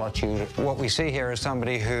their solitude. What we see here is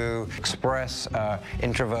somebody who express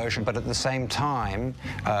introversion, but at the same time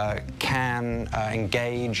can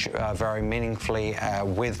engage very meaningfully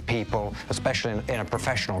with people, especially in a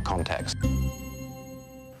professional context.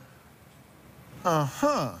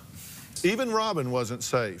 Uh-huh. Even Robin wasn't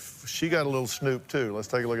safe. She got a little snoop, too. Let's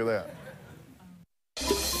take a look at that.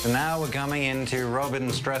 And now we're coming into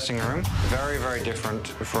Robin's dressing room. Very, very different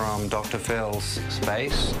from Dr. Phil's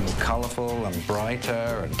space. Colorful and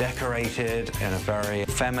brighter, decorated in a very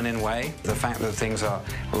feminine way. The fact that things are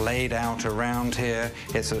laid out around here,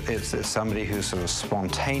 it's somebody who's sort of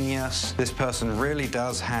spontaneous. This person really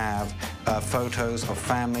does have photos of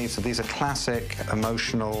family. So these are classic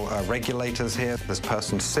emotional regulators here. This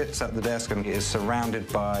person sits at the desk and is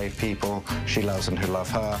surrounded by people she loves and who love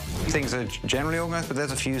her. Things are generally organized, but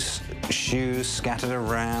there's a few shoes scattered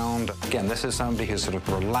around. Again, this is somebody who's sort of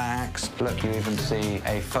relaxed. Look, you even see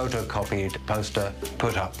a photocopied poster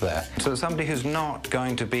put up there. So it's somebody who's not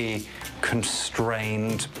going to be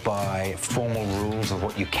constrained by formal rules of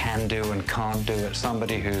what you can do and can't do. It's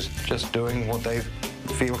somebody who's just doing what they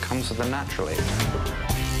feel comes to them naturally.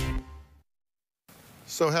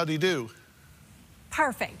 So how'd he do?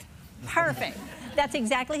 Perfect. Perfect. That's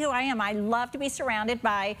exactly who I am. I love to be surrounded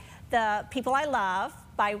by the people I love,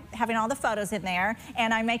 by having all the photos in there,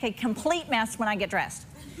 and I make a complete mess when I get dressed.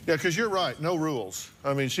 Yeah, because you're right, no rules.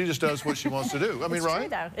 I mean, she just does what she wants to do. I mean, It's right? true,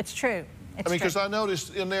 though. It's true. I mean, because I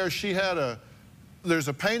noticed in there she had there's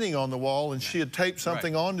a painting on the wall, and she had taped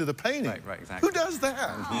something onto the painting. Right, exactly. Who does that?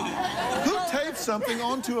 Who tapes something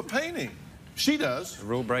onto a painting? She does.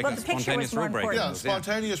 Rule breaker, Well, the picture was spontaneous more rule breaker. important. Yeah,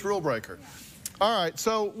 spontaneous rule breaker. All right,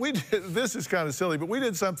 so we did, this is kind of silly, but we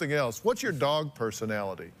did something else. What's your dog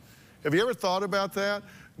personality? Have you ever thought about that?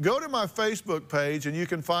 Go to my Facebook page, and you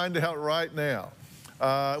can find out right now.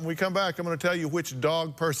 When we come back, I'm going to tell you which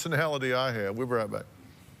dog personality I have. We'll be right back.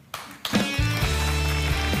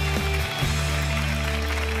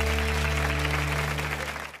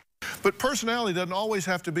 But personality doesn't always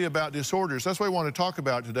have to be about disorders. That's what we want to talk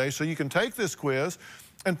about today. So you can take this quiz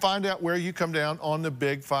and find out where you come down on the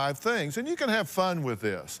big 5 things. And you can have fun with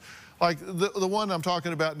this. Like the one I'm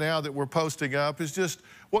talking about now that we're posting up is just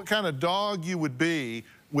what kind of dog you would be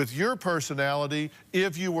with your personality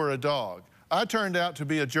if you were a dog. I turned out to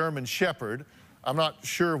be a German Shepherd. I'm not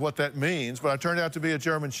sure what that means, but I turned out to be a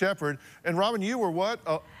German Shepherd. And Robin, you were what?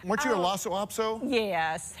 Weren't you a Lhasa Apso?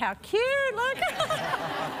 Yes. How cute. Look.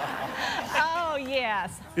 Oh,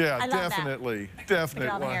 yes. Yeah, I love definitely. That. Definitely.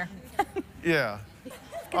 Look at all the hair. Yeah.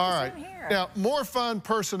 All right. Now, more fun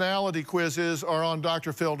personality quizzes are on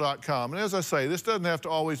drphil.com. And as I say, this doesn't have to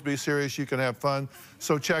always be serious. You can have fun,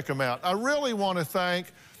 so check them out. I really want to thank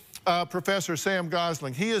Professor Sam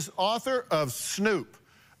Gosling. He is author of Snoop.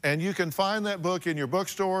 And you can find that book in your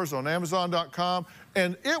bookstores, on Amazon.com,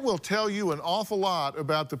 and it will tell you an awful lot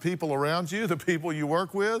about the people around you, the people you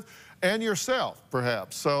work with, and yourself,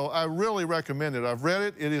 perhaps. So I really recommend it. I've read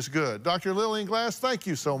it. It is good. Dr. Lillian Glass, thank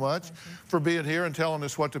you so much for being here and telling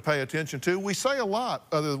us what to pay attention to. We say a lot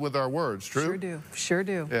other with our words, true? Sure do. Sure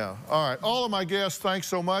do. Yeah. All right. All of my guests, thanks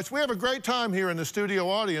so much. We have a great time here in the studio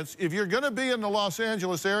audience. If you're going to be in the Los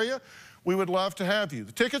Angeles area, we would love to have you.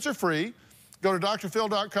 The tickets are free. Go to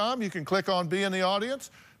drphil.com. You can click on Be in the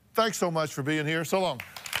Audience. Thanks so much for being here. So long.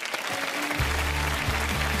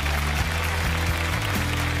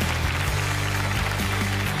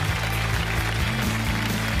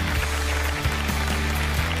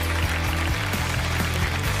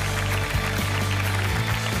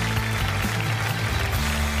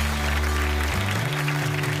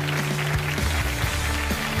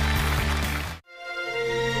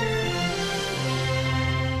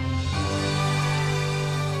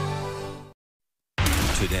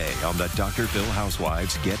 Today on the Dr. Phil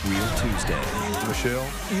Housewives Get Real Tuesday. Michelle,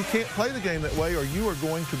 you can't play the game that way or you are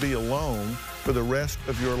going to be alone for the rest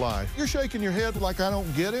of your life. You're shaking your head like I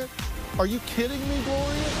don't get it. Are you kidding me,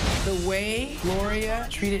 Gloria? The way Gloria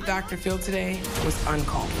treated Dr. Phil today was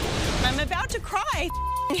uncalled for. I'm about to cry.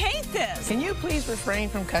 I hate this. Can you please refrain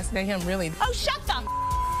from cussing at him, really? Oh, shut the up.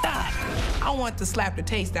 I want to slap the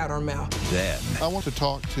taste out her mouth. Then I want to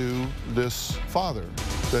talk to this father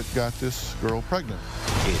that got this girl pregnant.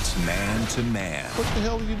 it's man to man. What the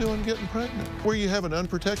hell are you doing getting pregnant? Were you having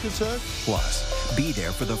unprotected sex? Plus, be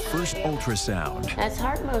there for the first ultrasound. That's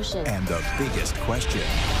heart motion. And the biggest question.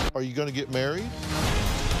 Are you going to get married?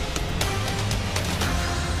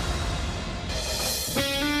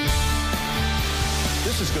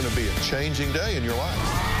 This is going to be a changing day in your life.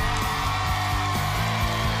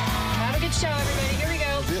 Have a good show, everybody. Here we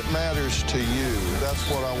go. If it matters to you, that's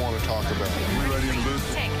what I want to talk about. Are we ready in the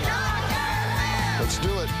booth? Let's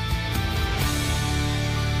do it.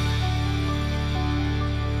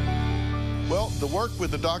 Well, the work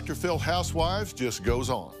with the Dr. Phil Housewives just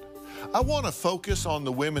goes on. I want to focus on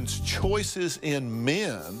the women's choices in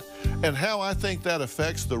men and how I think that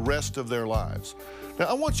affects the rest of their lives. Now,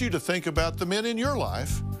 I want you to think about the men in your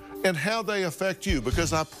life and how they affect you,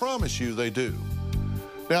 because I promise you they do.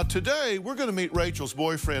 Now, today, we're going to meet Rachel's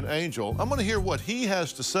boyfriend, Angel. I'm going to hear what he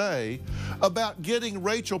has to say about getting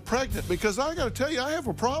Rachel pregnant, because I got to tell you, I have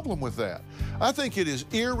a problem with that. I think it is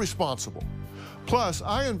irresponsible. Plus,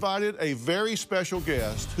 I invited a very special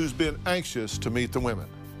guest who's been anxious to meet the women.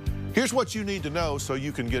 Here's what you need to know so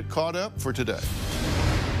you can get caught up for today.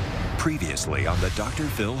 Previously on the Dr.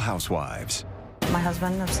 Phil Housewives. My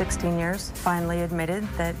husband of 16 years finally admitted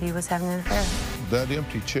that he was having an affair. That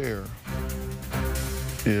empty chair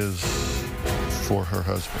is for her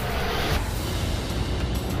husband.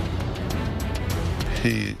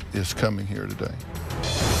 He is coming here today.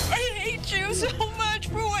 I hate you so much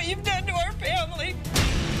for what you've done to our family.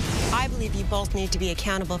 I believe you both need to be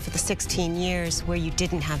accountable for the 16 years where you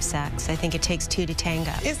didn't have sex. I think it takes two to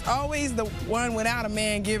tango. It's always the one without a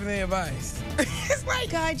man giving the advice. It's like,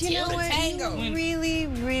 God, you know what? Tango. You really,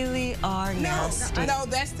 really are nasty. No,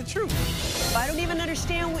 that's the truth. I don't even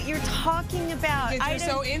understand what you're talking about. Because you're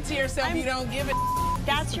so into yourself, you don't give it.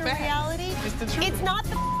 That's your reality? It's the truth. It's not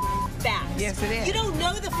the facts. Yes, it is. You don't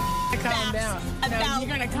know the Calm facts down. about No, you're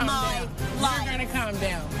gonna calm my down. life. You're gonna calm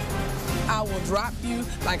down. I will drop you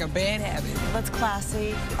like a bad habit. That's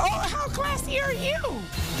classy. Oh, how classy are you?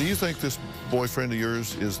 Do you think this boyfriend of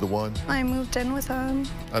yours is the one? I moved in with him.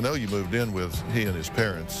 I know you moved in with he and his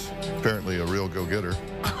parents. Apparently a real go-getter.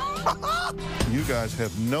 You guys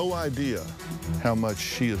have no idea how much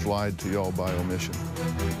she has lied to y'all by omission.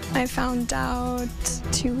 I found out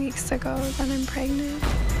 2 weeks ago that I'm pregnant.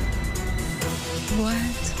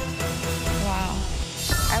 What? Wow.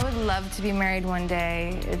 I would love to be married one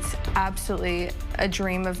day. It's absolutely a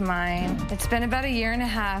dream of mine. It's been about 1.5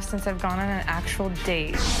 years since I've gone on an actual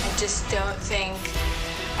date. I just don't think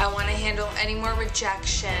I want to handle any more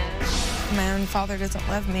rejection. My own father doesn't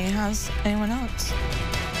love me. How's anyone else?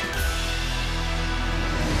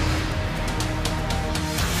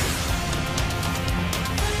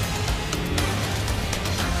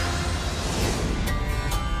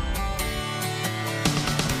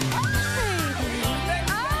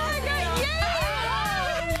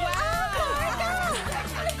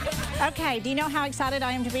 Okay, do you know how excited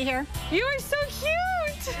I am to be here? You are so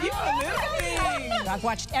cute! You are living. I've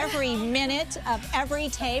watched every minute of every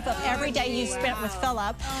tape of every day you spent with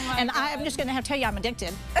Phillip, and I'm just going to have to tell you I'm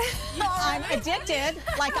addicted. I'm addicted.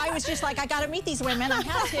 Like, I was just like, I got to meet these women. I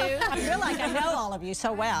have to. I feel like I know all of you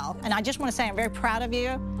so well, and I just want to say I'm very proud of you.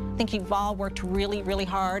 I think you've all worked really, really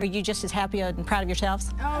hard. Are you just as happy and proud of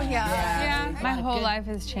yourselves? Oh, yeah. My whole life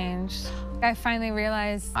has changed. I finally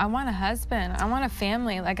realized I want a husband. I want a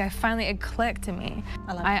family. Like, it clicked to me.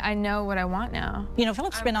 I know what I want now. You know,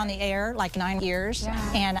 Phillip's been on the air like 9 years,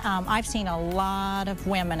 and I've seen a lot of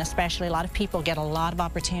women, especially a lot of people, get a lot of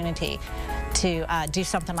opportunity to do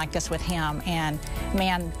something like this with him. And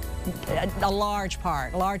man, a large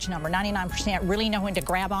number, 99%, really know when to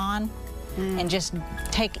grab on and just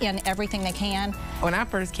take in everything they can. When I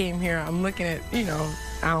first came here, I'm looking at, you know,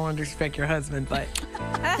 I don't want to disrespect your husband, but...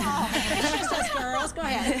 It's just us girls. Go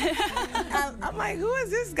ahead. I'm like, who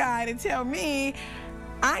is this guy to tell me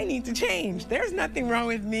I need to change? There's nothing wrong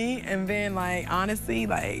with me. And then, like, honestly,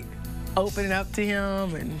 like, opening up to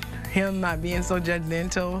him and him not being so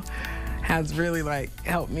judgmental has really, like,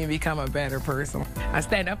 helped me become a better person. I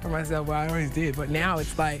stand up for myself, well, I always did, but now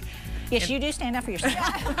it's like... Yes, you do stand up for yourself.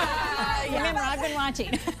 Remember, I've been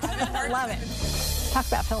watching. Love it. Talk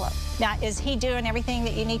about Phillip. Now, is he doing everything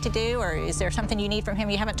that you need to do, or is there something you need from him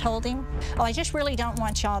you haven't told him? Well, I just really don't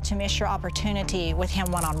want y'all to miss your opportunity with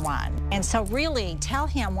him one-on-one. And so really, tell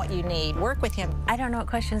him what you need. Work with him. I don't know what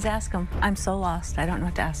questions to ask him. I'm so lost. I don't know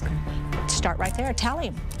what to ask him. Start right there. Tell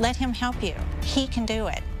him. Let him help you. He can do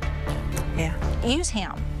it. Yeah. Use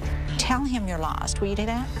him. Tell him you're lost. Will you do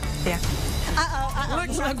that? Yeah.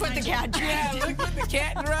 Look what the cat did. Yeah, look what the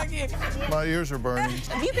cat drug in. My ears are burning.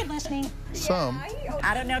 Have you been listening? Some.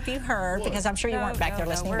 I don't know if you heard, because I'm sure you weren't back there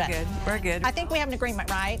listening. We're good. We're good. I think we have an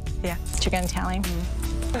agreement, right? Yeah. That you're going to tell him.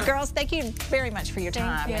 Girls, thank you very much for your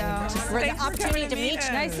time. Thank you. And for the opportunity to meet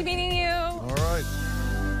you. Nice meeting you. All right.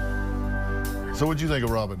 So what'd you think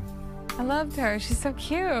of Robin? I loved her. She's so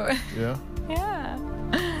cute. Yeah? Yeah.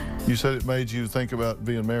 You said it made you think about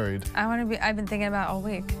being married. I've been thinking about it all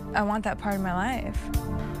week. I want that part of my life.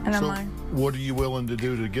 And I'm like, what are you willing to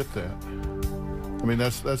do to get that? I mean,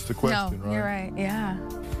 that's the question, no, right? You're right, yeah.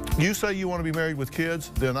 You say you want to be married with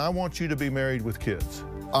kids, then I want you to be married with kids.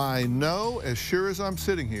 I know, as sure as I'm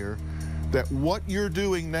sitting here, that what you're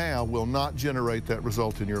doing now will not generate that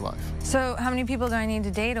result in your life. So how many people do I need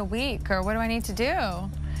to date a week, or what do I need to do?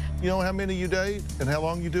 You know how many you date and how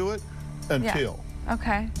long you do it? Until. Yeah.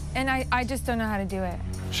 Okay. And I just don't know how to do it.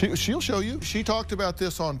 She'll show you. She talked about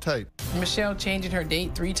this on tape. Michelle changing her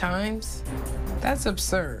date 3 times? That's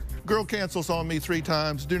absurd. Girl cancels on me 3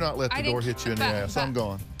 times. Do not let the door hit you in the ass. I'm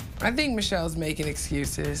gone. I think Michelle's making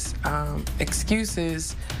excuses.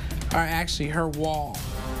 Excuses are actually her wall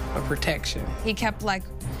of protection. He kept like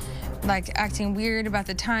acting weird about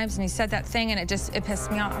the times, and he said that thing, and it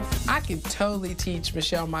pissed me off. I can totally teach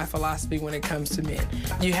Michelle my philosophy when it comes to men.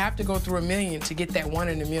 You have to go through 1 million to get that 1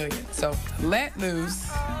 in a million. So let loose,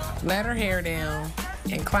 let her hair down,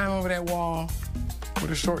 and climb over that wall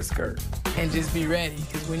with a short skirt. And just be ready,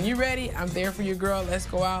 because when you're ready, I'm there for you, girl. Let's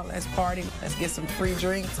go out, let's party, let's get some free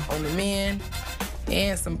drinks on the men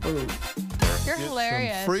and some food. You're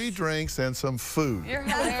hilarious. Some free drinks and some food. You're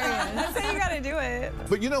hilarious. That's how you gotta do it.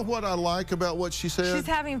 But you know what I like about what she said? She's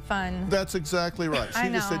having fun. That's exactly right. She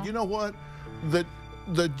just said, you know what?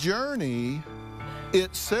 The journey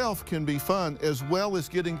itself can be fun as well as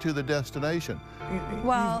getting to the destination.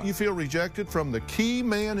 Well, you feel rejected from the key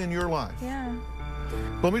man in your life. Yeah.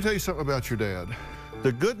 Let me tell you something about your dad.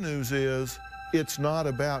 The good news is it's not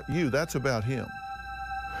about you. That's about him.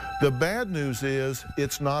 The bad news is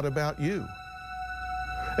it's not about you.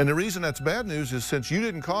 And the reason that's bad news is since you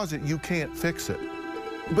didn't cause it, you can't fix it.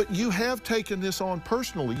 But you have taken this on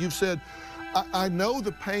personally. You've said, I know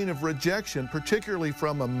the pain of rejection, particularly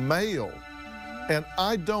from a male, and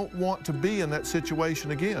I don't want to be in that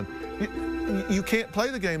situation again. You can't play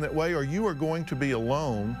the game that way, or you are going to be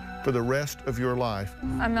alone for the rest of your life.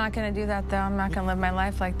 I'm not going to do that, though. I'm not going to live my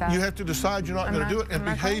life like that. You have to decide you're not going to do it and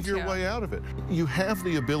behave your way out of it. You have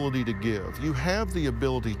the ability to give. You have the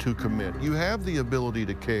ability to commit. You have the ability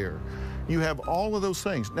to care. You have all of those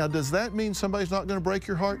things. Now, does that mean somebody's not going to break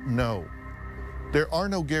your heart? No. There are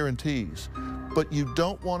no guarantees. But you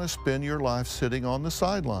don't want to spend your life sitting on the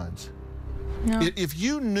sidelines. No. If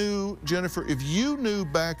you knew, Jennifer, if you knew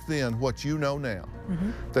back then what you know now,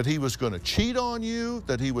 that he was going to cheat on you,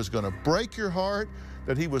 that he was going to break your heart,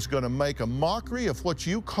 that he was going to make a mockery of what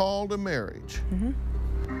you called a marriage,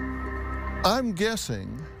 I'm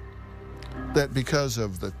guessing that because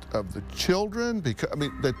of the children,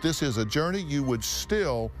 that this is a journey you would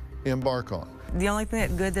still embark on. The only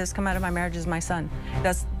thing good that's come out of my marriage is my son.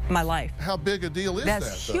 That's my life. How big a deal is that?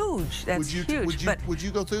 That's huge. That's huge. Would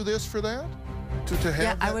you go through this for that? To have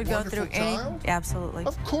yeah, that I would go wonderful through child? Absolutely.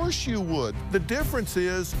 Of course you would. The difference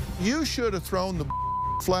is you should have thrown the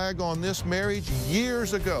flag on this marriage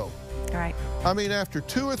years ago. Right. I mean, after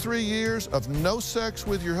 2 or 3 years of no sex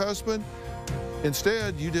with your husband,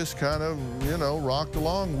 instead you just kind of, you know, rocked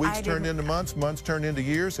along. Weeks turned into months, months turned into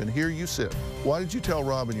years, and here you sit. Why did you tell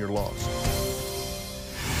Robin you're lost?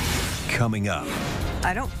 Coming up.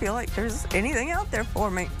 I don't feel like there's anything out there for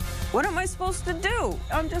me. What am I supposed to do?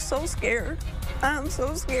 I'm just so scared. I'm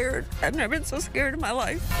so scared. I've never been so scared in my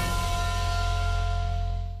life.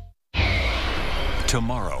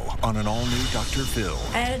 Tomorrow on an all-new Dr. Phill.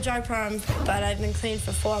 I had a drug problem, but I've been clean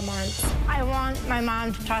for 4 months. I want my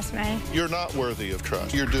mom to trust me. You're not worthy of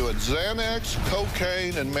trust. You're doing Xanax,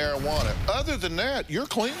 cocaine, and marijuana. Other than that, you're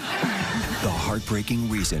clean. The heartbreaking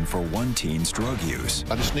reason for one teen's drug use.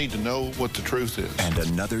 I just need to know what the truth is. And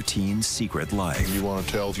another teen's secret life. You want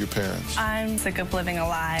to tell your parents? I'm sick of living a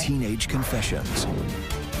lie. Teenage confessions.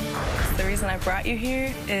 The reason I brought you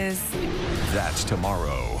here is... That's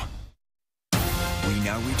tomorrow. We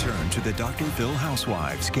now return to the Dr. Phill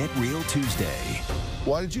Housewives Get Real Tuesday.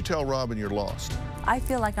 Why did you tell Robin you're lost? I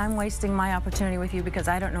feel like I'm wasting my opportunity with you because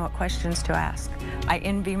I don't know what questions to ask. I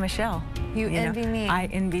envy Michelle. You envy me. I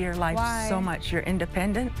envy your life so much. You're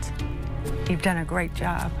independent. You've done a great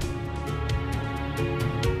job. You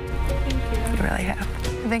really have.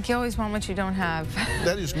 I think you always want what you don't have.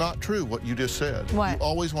 That is not true, what you just said. What? You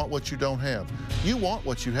always want what you don't have. You want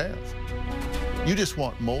what you have. You just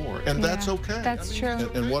want more, and that's okay. That's true.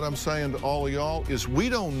 And what I'm saying to all of y'all is we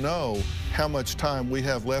don't know how much time we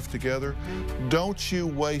have left together. Don't you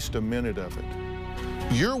waste a minute of it.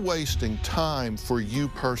 You're wasting time for you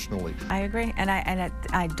personally. I agree, and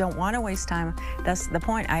I don't want to waste time. That's the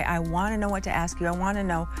point. I want to know what to ask you. I want to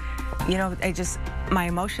know, you know, my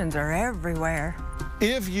emotions are everywhere.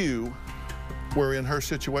 If you were in her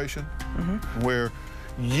situation where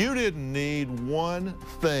you didn't need one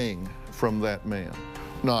thing from that man,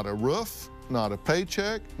 not a roof, not a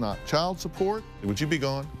paycheck, not child support, would you be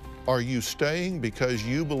gone? Are you staying because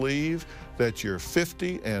you believe that you're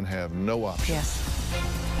 50 and have no options? Yes.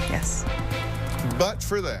 Yes. But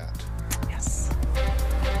for that, yes,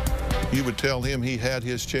 you would tell him he had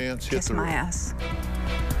his chance, hit the roof. Kiss my ass.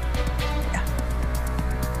 Yeah.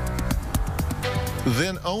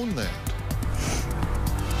 Then own that.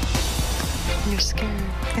 You're scared.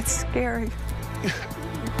 It's scary.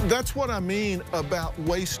 That's what I mean about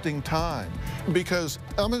wasting time. Because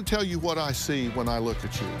I'm going to tell you what I see when I look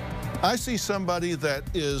at you. I see somebody that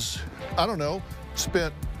is, I don't know,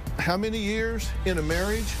 spent how many years in a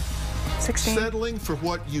marriage? 16. Settling for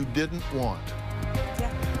what you didn't want.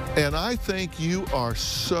 Yeah. And I think you are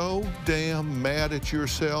so damn mad at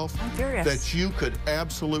yourself that you could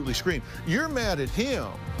absolutely scream. You're mad at him,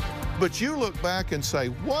 but you look back and say,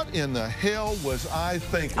 what in the hell was I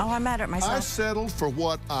thinking? Oh, I'm mad at myself. I settled for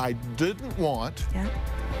what I didn't want. Yeah.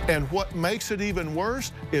 And what makes it even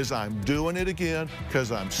worse is I'm doing it again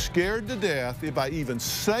because I'm scared to death. If I even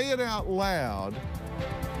say it out loud,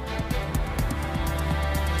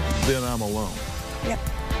 then I'm alone. Yep.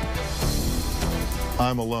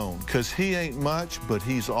 I'm alone because he ain't much, but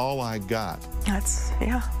he's all I got. That's,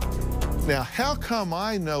 yeah. Now, how come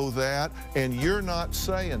I know that and you're not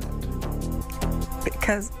saying it?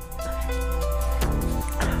 Because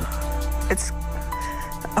it's,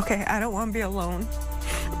 okay, I don't want to be alone.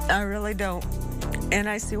 I really don't. And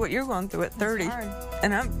I see what you're going through at 30.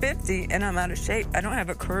 And I'm 50, and I'm out of shape. I don't have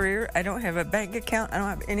a career. I don't have a bank account. I don't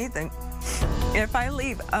have anything. If I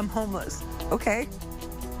leave, I'm homeless, okay?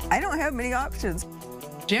 I don't have many options.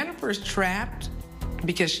 Jennifer's trapped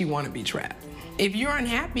because she want to be trapped. If you're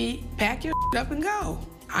unhappy, pack your up and go.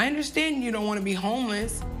 I understand you don't want to be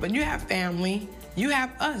homeless, but you have family. You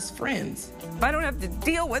have us, friends. If I don't have to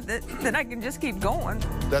deal with it, then I can just keep going.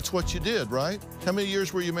 That's what you did, right? How many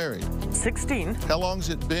years were you married? 16. How long's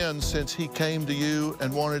it been since he came to you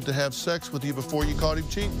and wanted to have sex with you before you caught him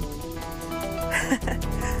cheating?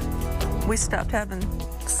 We stopped having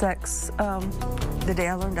sex the day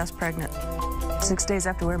I learned I was pregnant. 6 days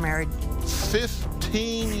after we were married.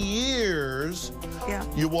 15 years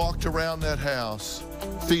you walked around that house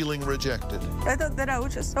feeling rejected. I thought that I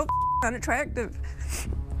was just so unattractive.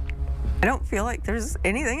 I don't feel like there's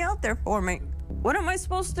anything out there for me. What am I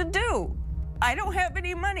supposed to do? I don't have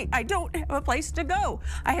any money. I don't have a place to go.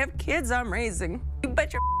 I have kids I'm raising. You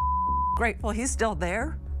bet you're grateful he's still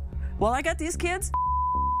there. Well, I got these kids.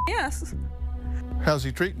 Yes. How's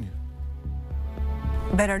he treating you?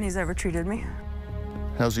 Better than he's ever treated me.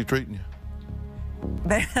 How's he treating you?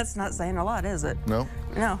 But that's not saying a lot, is it? No?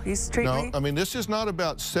 No, he's treating me. No, I mean, this is not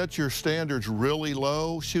about set your standards really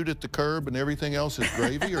low, shoot at the curb, and everything else is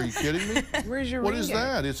gravy. Are you kidding me? Where's your What ring is at?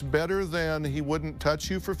 that? It's better than he wouldn't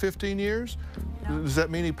touch you for 15 years? No. Does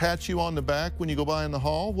that mean he pats you on the back when you go by in the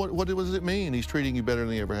hall? What does it mean he's treating you better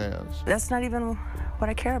than he ever has? That's not even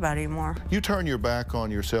what I care about anymore. You turn your back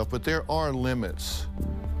on yourself, but there are limits.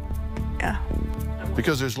 Yeah.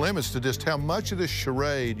 Because there's limits to just how much of this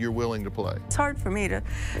charade you're willing to play. It's hard for me to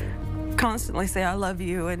constantly say I love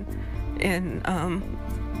you, and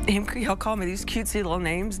he'll call me these cutesy little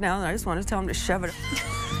names now, and I just want to tell him to shove it.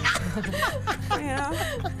 You know?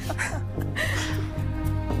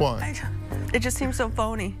 Why? It just seems so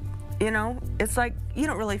phony, you know? It's like, you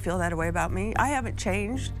don't really feel that way about me. I haven't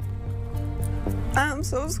changed. I'm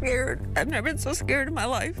so scared. I've never been so scared in my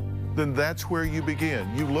life. Then that's where you begin.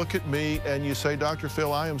 You look at me and you say, Dr.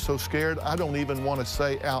 Phill, I am so scared, I don't even want to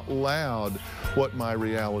say out loud what my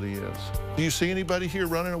reality is. Do you see anybody here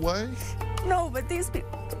running away? No, but these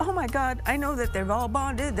people, oh my God, I know that they've all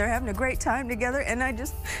bonded, they're having a great time together, and I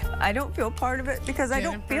don't feel part of it because Jennifer,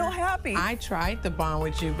 I don't feel happy. I tried to bond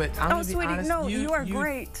with you, but I'm gonna be sweetie, honest, no, you are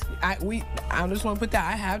great. I just want to put that,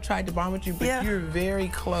 I have tried to bond with you, but you're very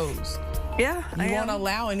close. Yeah, You won't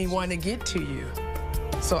allow anyone to get to you.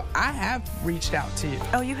 So I have reached out to you.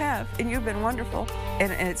 Oh, you have, and you've been wonderful.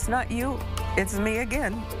 And it's not you, it's me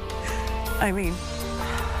again. I mean,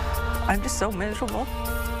 I'm just so miserable.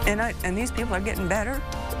 And these people are getting better,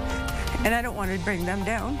 and I don't want to bring them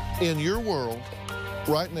down. In your world,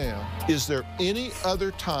 right now, is there any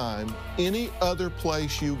other time, any other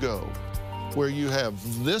place you go where you have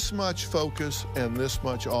this much focus and this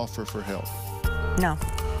much offer for help? No.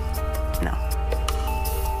 No.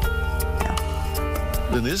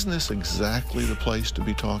 Then isn't this exactly the place to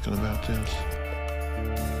be talking about this?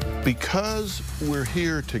 Because we're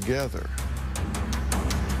here together,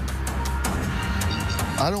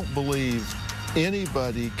 I don't believe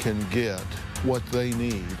anybody can get what they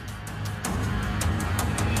need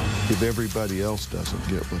if everybody else doesn't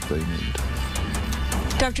get what they need.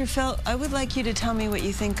 Dr. Phill, I would like you to tell me what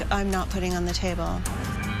you think I'm not putting on the table.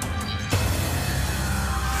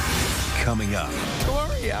 Coming up.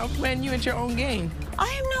 Gloria, I'm playing you at your own game. I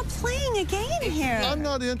am not playing a game here. I'm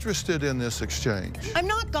not interested in this exchange. I'm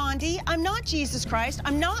not Gandhi. I'm not Jesus Christ.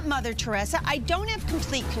 I'm not Mother Teresa. I don't have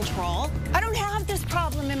complete control. I don't have this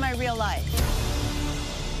problem in my real life.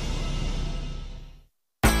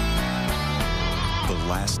 The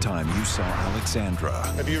last time you saw Alexandra.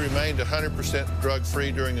 Have you remained 100%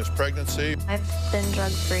 drug-free during this pregnancy? I've been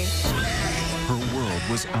drug-free. Her world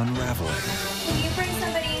was unraveling. Can you bring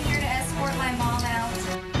somebody in here to escort my mom out?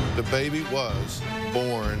 The baby was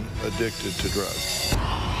born addicted to drugs.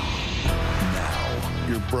 Now,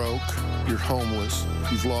 you're broke, you're homeless,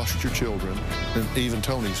 you've lost your children, and even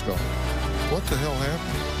Tony's gone. What the hell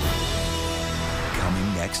happened?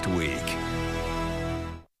 Coming next week.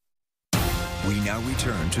 We now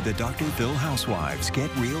return to the Dr. Phill Housewives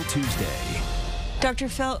Get Real Tuesday. Dr.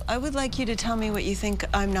 Phill, I would like you to tell me what you think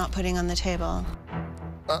I'm not putting on the table.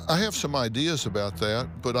 I have some ideas about that,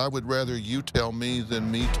 but I would rather you tell me than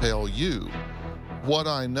me tell you. What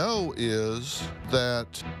I know is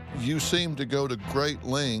that you seem to go to great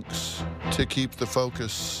lengths to keep the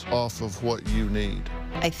focus off of what you need.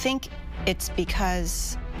 I think it's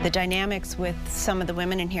because the dynamics with some of the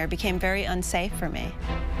women in here became very unsafe for me.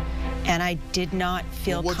 And I did not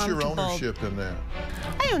feel What's comfortable. What's your ownership in that?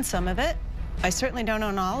 I own some of it. I certainly don't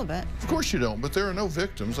own all of it. Of course you don't, but there are no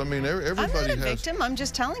victims. I mean, everybody I'm not a has... victim. I'm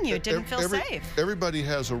just telling you, it didn't feel safe. Everybody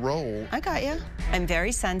has a role. I got you. I'm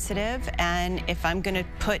very sensitive, and if I'm going to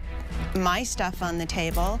put my stuff on the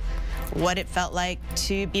table, what it felt like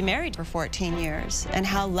to be married for 14 years, and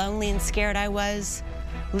how lonely and scared I was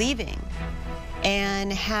leaving,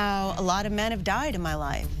 and how a lot of men have died in my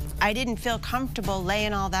life. I didn't feel comfortable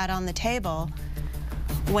laying all that on the table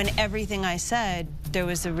when everything I said, there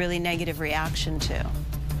was a really negative reaction to.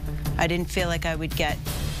 I didn't feel like I would get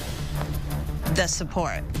the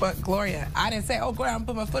support. But Gloria, I didn't say, oh, Gloria, I'm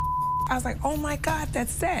putting my foot. I was like, oh my God,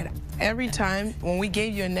 that's sad. Every time when we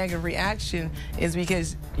gave you a negative reaction is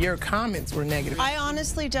because your comments were negative. I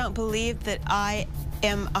honestly don't believe that I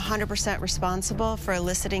am 100% responsible for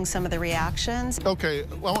eliciting some of the reactions. Okay,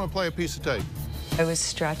 I want to play a piece of tape. I was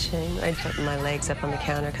stretching. I'd put my legs up on the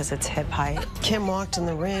counter because it's hip height. Kim walked in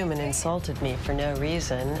the room and insulted me for no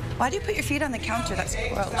reason. Why do you put your feet on the counter? That's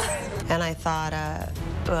gross. And I thought,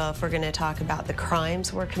 well, if we're going to talk about the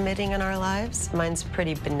crimes we're committing in our lives, mine's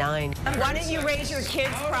pretty benign. Why don't you raise your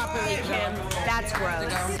kids properly, Kim? That's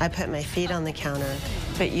gross. I put my feet on the counter,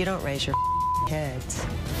 but you don't raise your kids.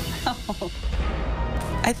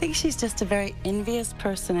 I think she's just a very envious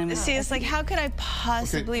person. See, it's like, how could I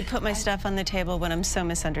possibly put my stuff on the table when I'm so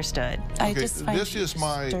misunderstood? I just find this is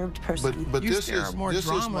my person. But you this is more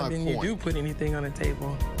drama than you do put anything on the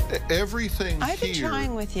table. Everything I've been here.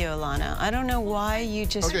 trying with you, Alana. I don't know why you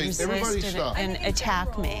just resist and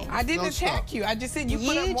attack me. I didn't attack you. I just said you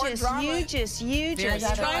put up more drama. You just.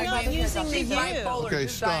 Try not using the you. Okay,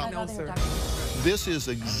 stop. This is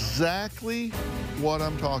exactly what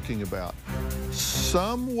I'm talking about.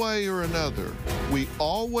 Some way or another, we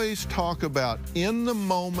always talk about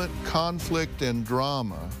in-the-moment conflict and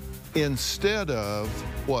drama instead of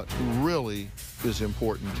what really is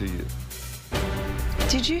important to you.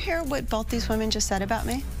 Did you hear what both these women just said about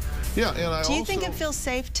me? Yeah, and I Do you think it feels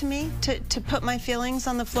safe to me to put my feelings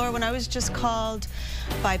on the floor when I was just called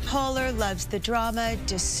bipolar, loves the drama,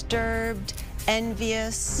 disturbed,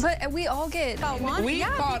 envious? But we all get... We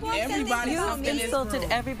called everybody something. You insulted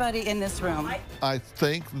everybody in this room. I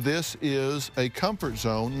think this is a comfort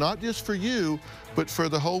zone, not just for you, but for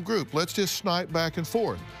the whole group. Let's just snipe back and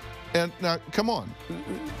forth. And now, come on.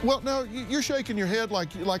 Well, now, you're shaking your head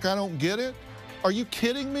like I don't get it. Are you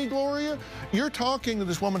kidding me, Gloria? You're talking to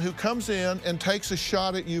this woman who comes in and takes a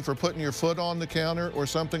shot at you for putting your foot on the counter or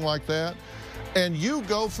something like that, and you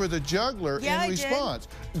go for the juggler in response.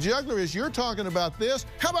 Juggler is, you're talking about this.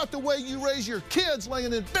 How about the way you raise your kids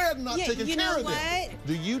laying in bed and not taking care of them?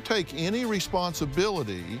 Do you take any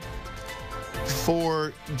responsibility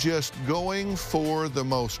for just going for the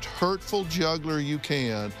most hurtful juggler you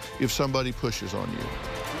can if somebody pushes on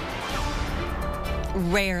you?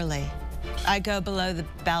 Rarely. I go below the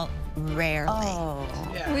belt rarely. Oh.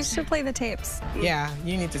 Yeah. We should play the tapes. Yeah,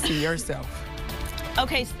 you need to see yourself.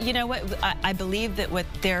 Okay, you know what? I believe that what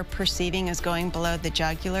they're perceiving as going below the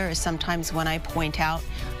jugular is sometimes when I point out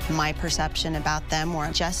my perception about them or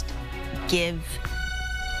just give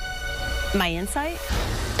my insight.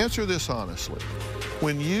 Answer this honestly.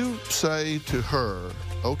 When you say to her,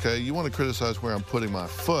 okay, you want to criticize where I'm putting my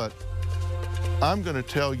foot, I'm going to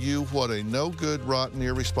tell you what a no-good, rotten,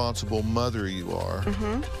 irresponsible mother you are.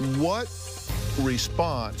 What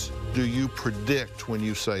response do you predict when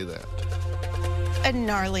you say that? A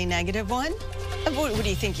gnarly negative one. What do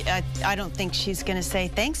you think? I don't think she's going to say,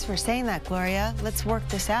 thanks for saying that, Gloria. Let's work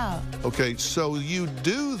this out. Okay, so you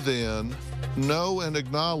do then know and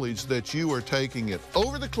acknowledge that you are taking it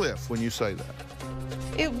over the cliff when you say that.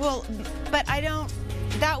 It will, but I don't.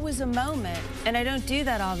 That was a moment, and I don't do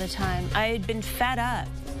that all the time. I had been fed up,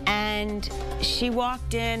 and she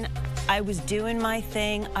walked in. I was doing my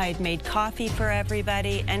thing. I had made coffee for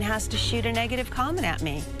everybody, and has to shoot a negative comment at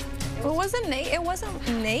me. It wasn't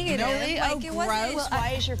negative. Really? Like, it wasn't. Well,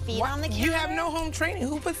 why is your feet on the counter? You have no home training.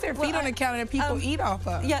 Who puts their feet on the counter that people eat off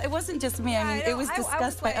of? Yeah, it wasn't just me. I mean, it was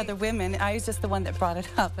discussed by other women. I was just the one that brought it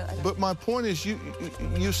up. But my point is,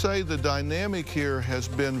 you say the dynamic here has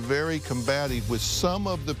been very combative with some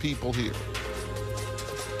of the people here.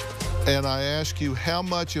 And I ask you, how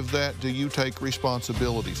much of that do you take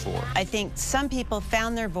responsibility for? I think some people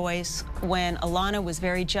found their voice when Alana was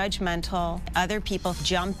very judgmental. Other people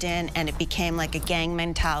jumped in, and it became like a gang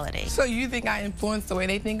mentality. So you think I influenced the way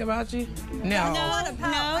they think about you? No. No,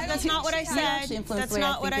 that's not what I said. That's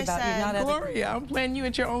not what I said. Gloria, I'm playing you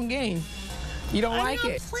at your own game. You don't like it.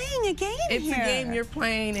 I'm not playing a game It's a game you're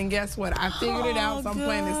playing, and guess what? I figured it out, so I'm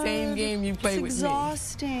playing the same game you play with me. It's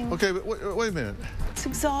exhausting. Okay, but wait a minute. It's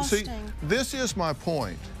exhausting. See, this is my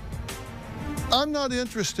point. I'm not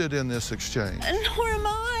interested in this exchange. Nor am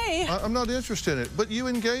I. I'm not interested in it, but you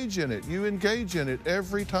engage in it. You engage in it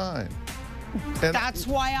every time. And that's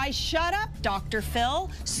why I shut up, Dr. Phill,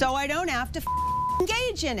 so I don't have to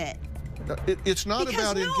engage in it. It's not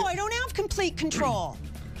because about... no, I don't have complete control.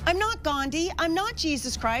 I'm not Gandhi. I'm not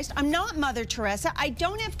Jesus Christ. I'm not Mother Teresa. I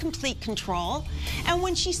don't have complete control. And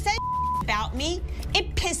when she says about me,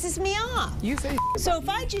 it pisses me off. You say so if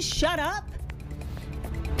I just shut up,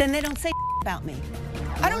 then they don't say about me.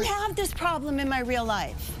 I don't have this problem in my real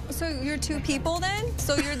life. So you're two people then?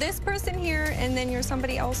 So you're this person here and then you're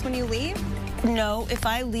somebody else when you leave? No, if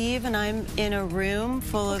I leave and I'm in a room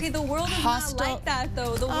full of the world is hostile... not like that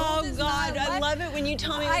though. The world is God, not I love it when you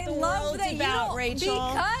tell me what the world's about, Rachel.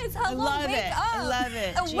 Because, hello, I love wake it. up. I love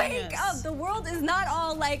it. Wake up. The world is not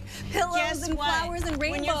all like pillows and flowers and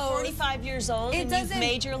rainbows. When you're 45 years old and you've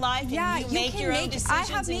made your life and you make your own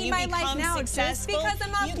decisions I have made my life now successful, just because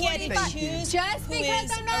I'm not 45. Just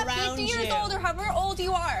because I'm not 50 years old or however old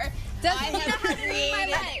you are. Doesn't mean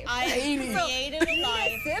I have created a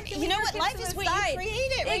life. You know what? Life is what you create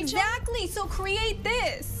it, Rachel. Exactly. So create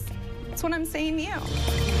this. That's what I'm saying to you.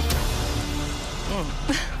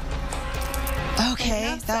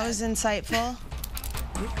 Okay, that was insightful.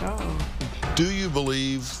 Do you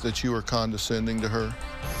believe that you are condescending to her?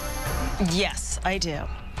 Yes, I do.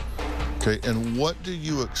 Okay, and what do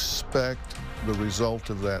you expect the result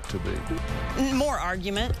of that to be? More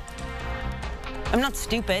argument. I'm not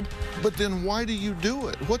stupid. But then why do you do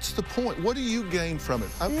it? What's the point? What do you gain from it?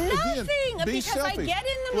 Nothing, again, because selfish. I get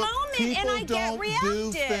in the moment and I get reactive. People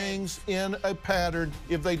don't do things in a pattern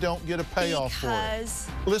if they don't get a payoff for it.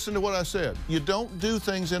 Listen to what I said. You don't do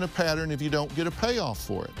things in a pattern if you don't get a payoff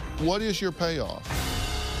for it. What is your payoff?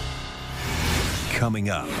 Coming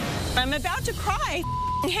up. I'm about to cry.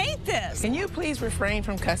 I hate this. Can you please refrain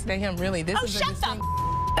from cussing at him? Really, this is shut the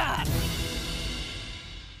up.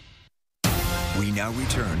 We now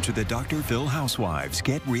return to the Dr. Phill Housewives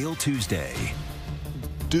Get Real Tuesday.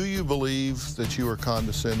 Do you believe that you are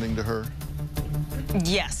condescending to her?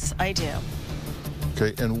 Yes, I do.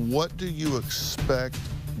 Okay, and what do you expect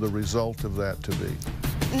the result of that to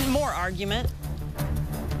be? More argument.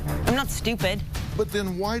 I'm not stupid. But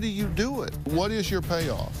then why do you do it? What is your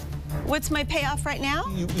payoff? What's my payoff right now?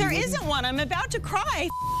 There isn't one. I'm about to cry.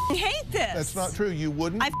 I hate this. That's not true. You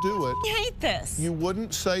wouldn't do it. I hate this. You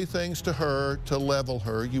wouldn't say things to her to level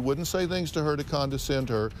her. You wouldn't say things to her to condescend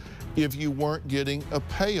her if you weren't getting a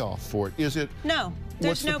payoff for it. Is it? No,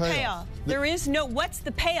 there's no payoff. There is no, what's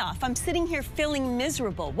the payoff? I'm sitting here feeling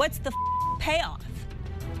miserable. What's the payoff?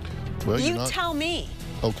 Well, you tell me.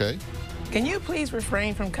 Okay. Can you please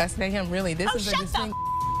refrain from cussing at him? Really, this is a distinct...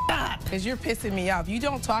 Because you're pissing me off. You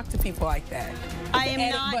don't talk to people like that. I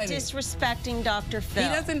am not disrespecting Dr. Phill. He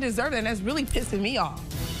doesn't deserve that, and that's really pissing me off.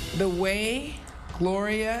 The way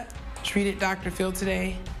Gloria treated Dr. Phill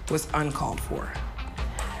today was uncalled for.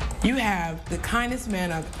 You have the kindest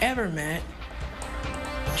man I've ever met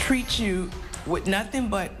treat you with nothing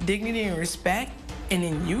but dignity and respect, and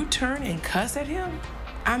then you turn and cuss at him?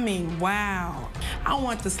 I mean, wow. I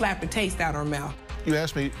want to slap the taste out of her mouth. You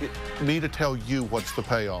asked me to tell you what's the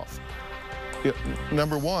payoff.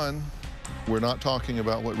 Number one, we're not talking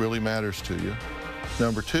about what really matters to you.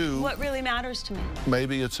 Number two, what really matters to me?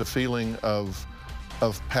 Maybe it's a feeling of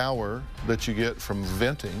power that you get from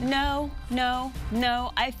venting. No, no,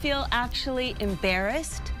 no. I feel actually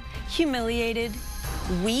embarrassed, humiliated,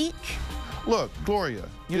 weak. Look, Gloria,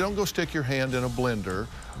 you don't go stick your hand in a blender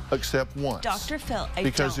except once. Dr. Phill, I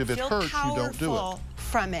because don't if it feel hurts, you don't do it.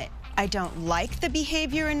 From it. I don't like the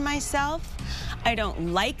behavior in myself. I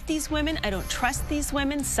don't like these women. I don't trust these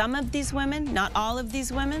women, some of these women, not all of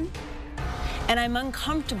these women. And I'm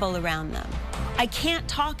uncomfortable around them. I can't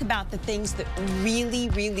talk about the things that really,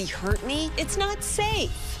 really hurt me. It's not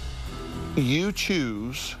safe. You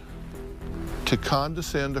choose to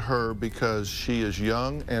condescend to her because she is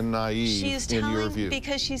young and naive in your view.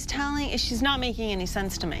 Because she's not making any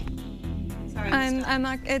sense to me. I'm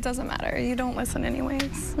not, it doesn't matter. You don't listen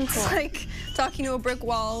anyways. It's like talking to a brick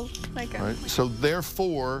wall. Right. So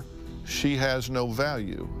therefore, she has no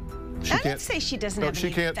value. I didn't say she doesn't have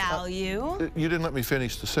any value. You didn't let me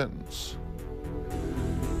finish the sentence.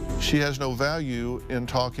 She has no value in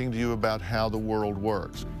talking to you about how the world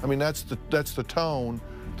works. I mean, that's the tone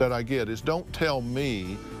that I get, is don't tell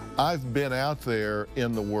me. I've been out there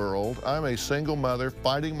in the world. I'm a single mother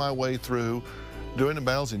fighting my way through, doing the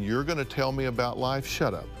battles, and you're going to tell me about life?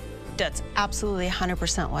 Shut up. That's absolutely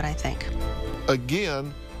 100% what I think.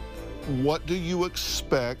 Again, what do you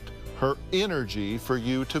expect her energy for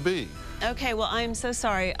you to be? Okay, well, I'm so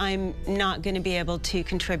sorry. I'm not going to be able to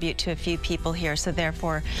contribute to a few people here, so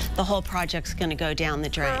therefore the whole project's going to go down the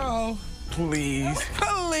drain. Oh, please,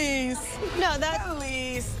 please. No, that...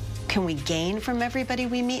 Please. Can we gain from everybody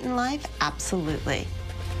we meet in life? Absolutely.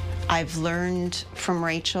 I've learned from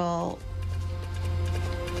Rachel,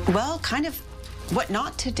 well, kind of what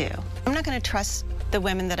not to do. I'm not going to trust the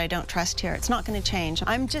women that I don't trust here. It's not going to change.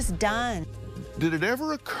 I'm just done. Did it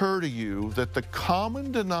ever occur to you that the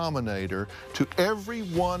common denominator to every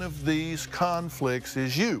one of these conflicts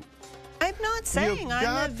is you? I'm not saying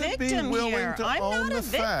I'm a victim here. I'm not a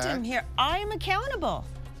victim here. I'm accountable.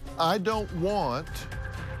 I don't want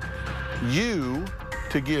you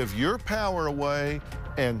to give your power away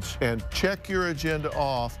and check your agenda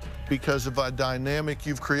off because of a dynamic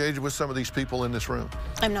you've created with some of these people in this room.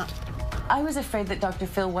 I'm not. I was afraid that Dr.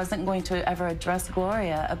 Phill wasn't going to ever address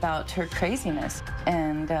Gloria about her craziness,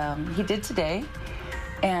 and he did today,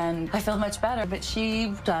 and I feel much better, but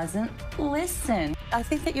she doesn't listen. I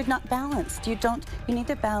think that you're not balanced. You need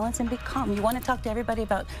to balance and be calm. You want to talk to everybody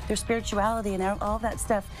about their spirituality and all that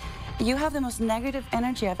stuff. You have the most negative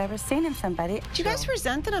energy I've ever seen in somebody. Do you guys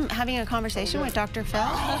resent that I'm having a conversation with Dr. Phill?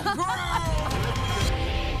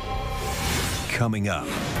 Coming up.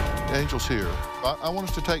 Angel's here. I want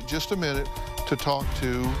us to take just a minute to talk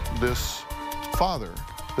to this father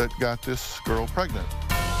that got this girl pregnant.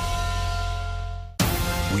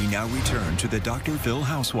 We now return to the Dr. Phill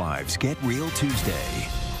Housewives Get Real Tuesday.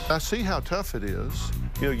 I see how tough it is.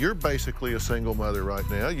 You know, you're basically a single mother right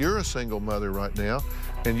now. You're a single mother right now,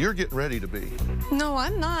 and you're getting ready to be. No,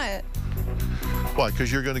 I'm not. Why?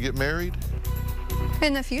 Because you're going to get married?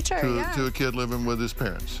 In the future, yeah. To a kid living with his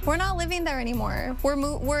parents. We're not living there anymore.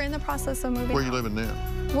 We're in the process of moving. Where are you living now?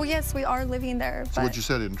 Well, yes, we are living there. So what you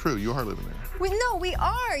said isn't true. You are living there. No, we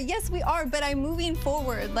are. Yes, we are. But I'm moving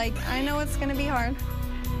forward. Like, I know it's going to be hard.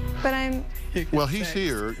 But I'm... Well, he's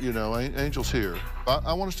here. You know, Angel's here.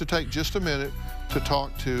 I want us to take just a minute to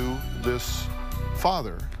talk to this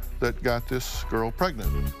father that got this girl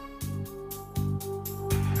pregnant.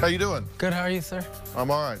 How you doing? Good, how are you, sir? I'm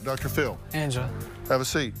all right. Dr. Phill. Angela. Have a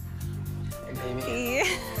seat. Hey, baby.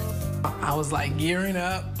 I was like gearing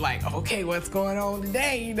up, like, okay, what's going on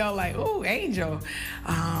today? You know, like, ooh, Angel.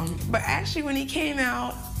 But actually, when he came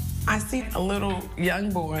out, I seen a little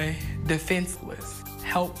young boy, defenseless,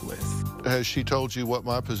 helpless. Has she told you what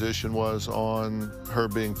my position was on her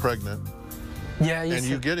being pregnant? Yeah, and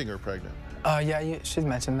you getting her pregnant? Yeah, she's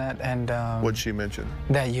mentioned that, and what'd she mention?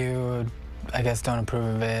 That you, I guess, don't approve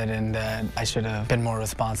of it, and that I should have been more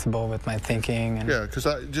responsible with my thinking. And... Yeah, because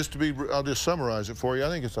I'll just summarize it for you. I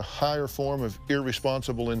think it's a higher form of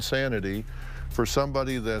irresponsible insanity for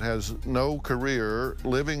somebody that has no career,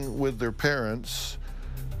 living with their parents,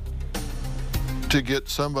 to get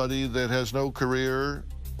somebody that has no career,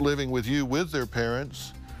 living with you with their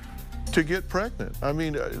parents, to get pregnant. I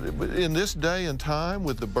mean, in this day and time,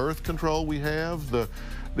 with the birth control we have, the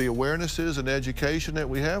awarenesses and education that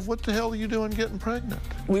we have, what the hell are you doing getting pregnant?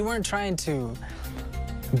 We weren't trying to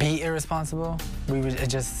be irresponsible. We were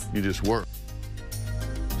just... You just were.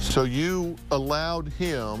 So you allowed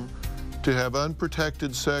him to have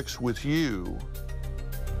unprotected sex with you,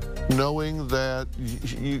 knowing that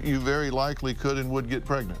you very likely could and would get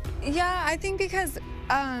pregnant? Yeah, I think because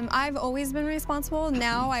I've always been responsible.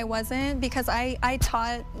 Now I wasn't, because I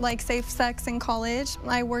taught like safe sex in college.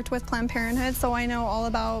 I worked with Planned Parenthood, so I know all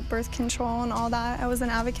about birth control and all that. I was an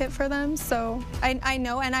advocate for them, so I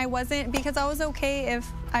know, and I wasn't, because I was okay if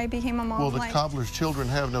I became a mom. Well, the cobbler's children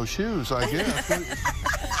have no shoes, I guess.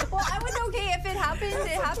 Well, I was okay if it happened,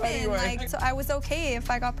 it happened. Like, so I was okay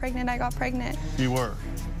if I got pregnant, I got pregnant. You were?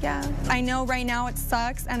 Yeah. I know right now it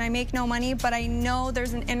sucks and I make no money, but I know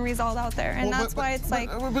there's an end result out there, and that's why it's like,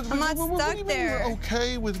 I'm not stuck there. You're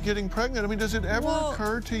okay with getting pregnant? I mean, does it ever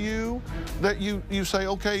occur to you that you say,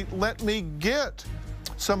 okay, let me get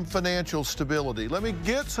some financial stability. Let me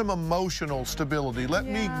get some emotional stability. Let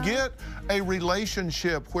me get a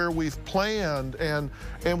relationship where we've planned and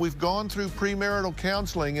we've gone through premarital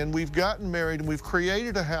counseling and we've gotten married and we've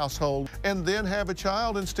created a household, and then have a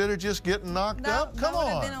child instead of just getting knocked up? Come on.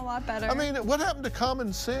 That would have been a lot better. I mean, what happened to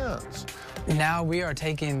common sense? Now we are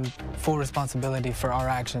taking full responsibility for our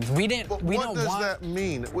actions. We don't want... What does that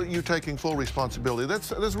mean, you taking full responsibility?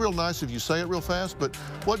 That's real nice if you say it real fast, but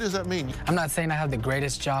what does that mean? I'm not saying I have the greatest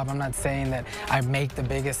biggest job. I'm not saying that I make the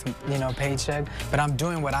biggest, paycheck, but I'm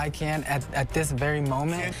doing what I can at this very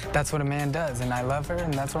moment. That's what a man does, and I love her,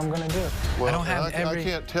 and that's what I'm going to do. Well, I don't have I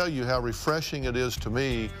can't tell you how refreshing it is to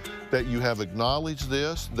me that you have acknowledged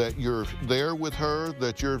this, that you're there with her,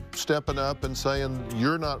 that you're stepping up and saying,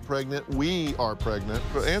 you're not pregnant, we are pregnant.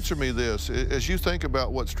 But answer me this, as you think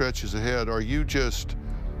about what stretches ahead, are you just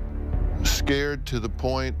scared to the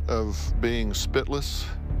point of being spitless?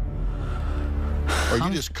 Are you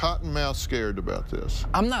just cottonmouth scared about this?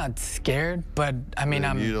 I'm not scared, but I mean,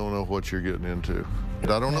 You don't know what you're getting into.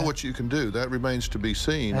 But I don't know what you can do. That remains to be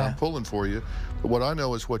seen. I'm pulling for you. But what I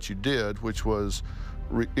know is what you did, which was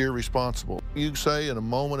irresponsible. You say in a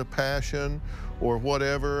moment of passion or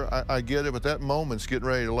whatever, I get it, but that moment's getting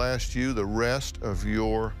ready to last you the rest of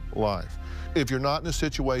your life. If you're not in a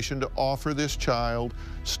situation to offer this child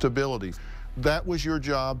stability, that was your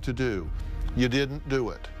job to do. You didn't do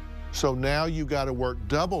it. So now you got to work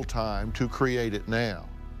double time to create it now.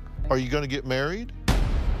 Are you going to get married?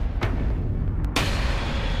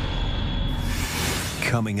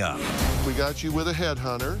 Coming up. We got you with a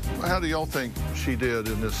headhunter. How do y'all think she did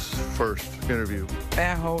in this first interview?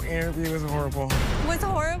 That whole interview was horrible. Was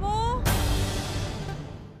horrible?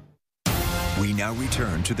 We now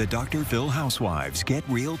return to the Dr. Phill Housewives Get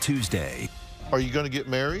Real Tuesday. Are you going to get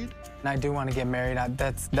married? I do want to get married.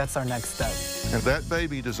 That's our next step. And that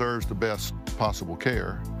baby deserves the best possible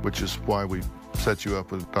care, which is why we set you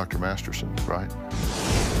up with Dr. Masterson, right?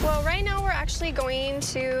 Well, right now we're actually going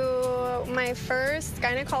to my first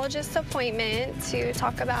gynecologist appointment to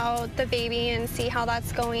talk about the baby and see how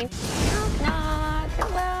that's going. Knock, knock.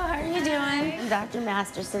 Hello, how are you doing? Dr.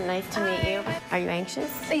 Masterson, nice to meet you. Are you anxious?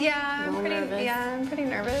 Yeah, I'm nervous? pretty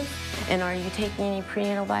nervous. And are you taking any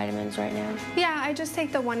prenatal vitamins right now? Yeah, I just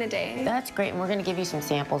take the one a day. That's great, and we're going to give you some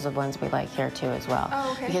samples of ones we like here too as well.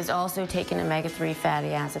 Oh, okay. Because also taking omega-3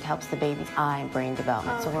 fatty acid helps the baby's eye and brain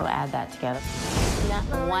development, so we'll add that together. That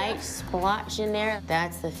white splotch in there,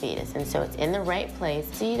 that's the fetus, and so it's in the right place.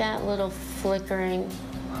 See that little flickering?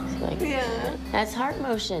 Yeah. That's heart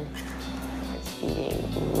motion.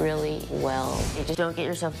 Eating really well. You just don't get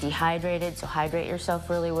yourself dehydrated, so hydrate yourself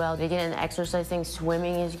really well. You get into exercise things,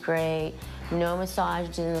 swimming is great. No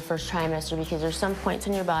massages in the first trimester because there's some points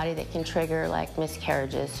in your body that can trigger like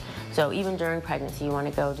miscarriages. So even during pregnancy, you want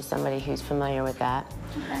to go to somebody who's familiar with that.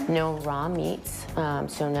 Okay. No raw meats,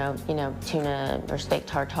 so no, tuna or steak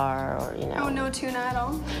tartare or, Oh, no tuna at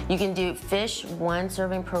all? You can do fish 1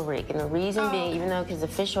 serving per week. And the reason being, even though because the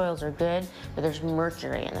fish oils are good, but there's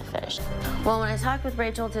mercury in the fish. Well, when I talked with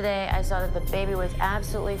Rachel today, I saw that the baby was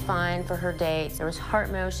absolutely fine for her dates. There was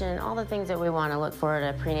heart motion, all the things that we want to look for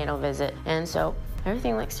at a prenatal visit. And so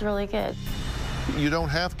everything looks really good. You don't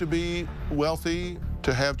have to be wealthy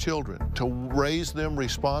to have children, to raise them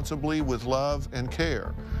responsibly with love and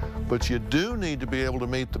care. But you do need to be able to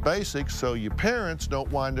meet the basics so your parents don't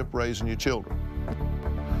wind up raising your children.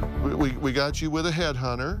 We got you with a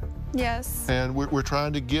headhunter. Yes. And we're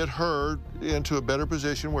trying to get her into a better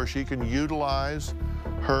position where she can utilize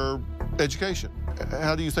her education.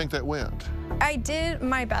 How do you think that went? I did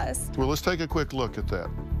my best. Well, let's take a quick look at that.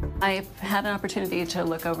 I've had an opportunity to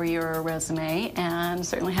look over your resume and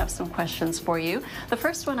certainly have some questions for you. The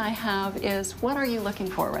first one I have is, what are you looking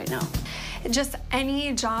for right now? Just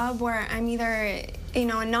any job where I'm either, a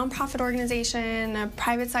nonprofit organization, a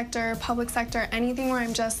private sector, public sector, anything where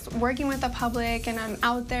I'm just working with the public and I'm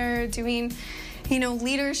out there doing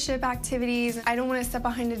leadership activities. I don't want to sit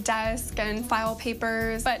behind a desk and file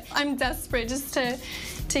papers, but I'm desperate just to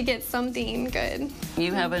get something good.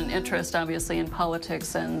 You have an interest, obviously, in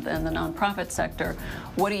politics and the nonprofit sector.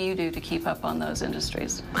 What do you do to keep up on those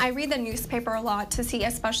industries? I read the newspaper a lot to see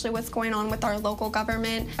especially what's going on with our local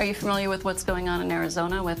government. Are you familiar with what's going on in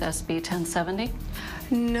Arizona with SB 1070?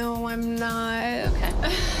 No, I'm not. Okay.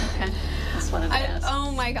 Okay. Just wanted to ask.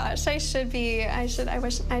 Oh my gosh, I should be. I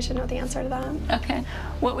wish I should know the answer to that. Okay.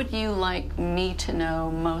 What would you like me to know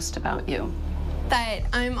most about you? That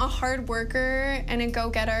I'm a hard worker and a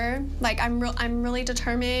go-getter. Like I'm really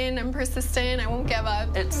determined, I'm persistent, I won't give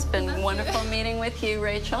up. It's been wonderful meeting with you,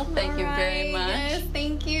 Rachel. Thank you very much. Yes,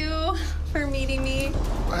 thank you for meeting me.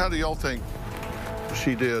 How do y'all think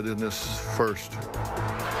she did in this first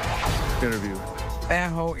interview?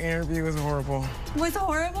 That whole interview was horrible. Was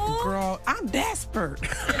horrible? Girl, I'm desperate.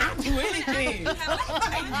 I'll do anything.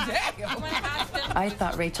 I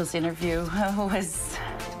thought Rachel's interview was,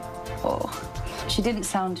 she didn't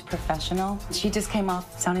sound professional. She just came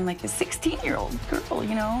off sounding like a 16-year-old girl,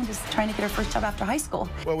 just trying to get her first job after high school.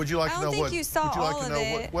 Well, would you like to know what? I don't think you saw all of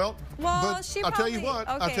it. Well, I'll tell you what.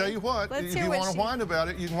 Okay. I'll tell you what. Let's if hear you what want to whine about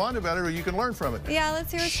it, you can whine about it, or you can learn from it. Yeah,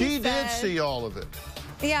 let's hear what she did see all of it.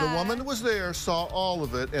 Yeah. The woman that was there saw all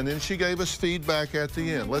of it, and then she gave us feedback at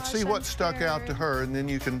the end. Let's see what stuck out to her, and then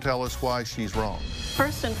you can tell us why she's wrong.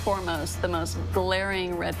 First and foremost, the most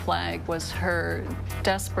glaring red flag was her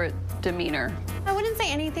desperate demeanor. I wouldn't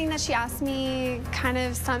say anything that she asked me kind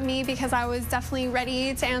of stumped me because I was definitely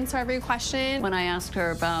ready to answer every question. When I asked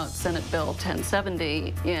her about Senate Bill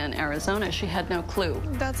 1070 in Arizona, she had no clue.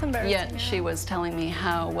 That's embarrassing. Yet she was telling me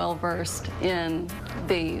how well-versed in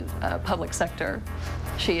the public sector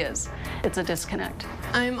she is. It's a disconnect.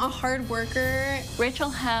 I'm a hard worker. Rachel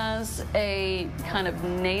has a kind of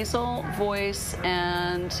nasal voice,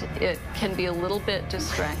 and it can be a little bit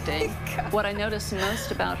distracting. What I notice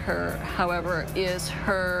most about her, however, is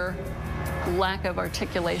her lack of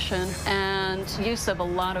articulation and use of a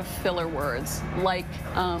lot of filler words, like,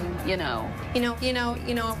 you know.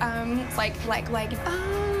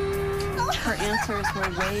 Her answers were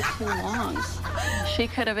way too long. She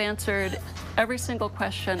could have answered every single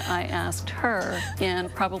question I asked her in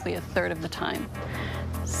probably a third of the time.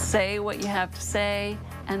 Say what you have to say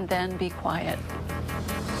and then be quiet.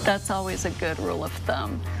 That's always a good rule of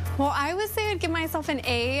thumb. Well, I would say I'd give myself an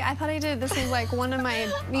A. I thought I did, this was like one of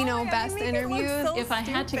my, best interviews. If I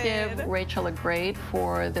had to give Rachel a grade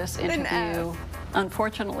for this interview,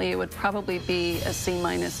 unfortunately, it would probably be a C-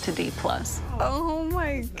 to D+. Oh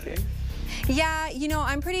my God. Yeah,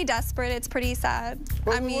 I'm pretty desperate. It's pretty sad.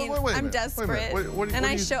 Wait, I mean, wait a I'm minute. desperate. And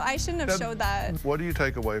I shouldn't have showed that. What do you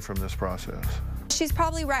take away from this process? She's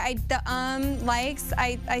probably right.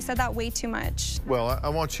 I said that way too much. Well, I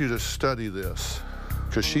want you to study this,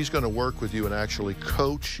 because she's going to work with you and actually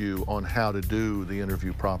coach you on how to do the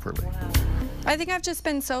interview properly. I think I've just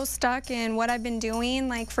been so stuck in what I've been doing,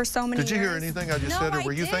 like, for so many years. Did you hear anything I just said, or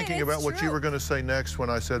were you thinking about what you were going to say next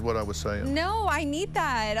when I said what I was saying? No, I need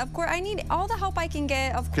that. Of course, I need all the help I can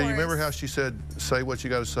get, of course. Okay, you remember how she said, say what you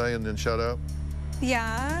got to say and then shut up?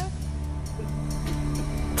 Yeah.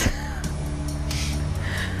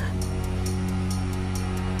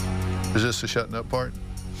 Is this the shutting up part?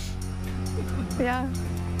 Yeah.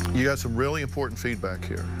 You got some really important feedback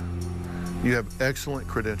here. You have excellent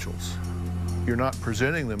credentials. You're not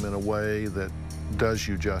presenting them in a way that does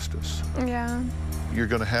you justice. Yeah. You're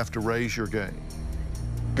going to have to raise your game.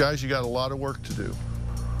 Guys, you got a lot of work to do.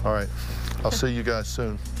 All right. I'll see you guys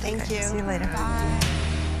soon. Thank you. See you later. Bye.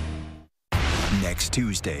 Next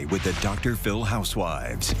Tuesday with the Dr. Phill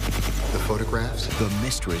Housewives. The photographs? The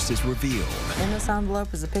mistress is revealed. In this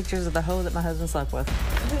envelope is the pictures of the hoe that my husband slept with.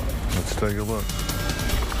 Let's take a look.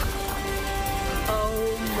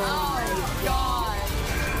 Oh my God.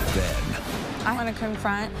 Then, I want to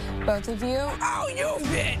confront both of you. Oh, you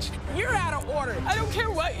bitch! You're out of order. I don't care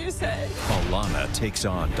what you say. Alana takes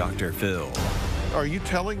on Dr. Phill. Are you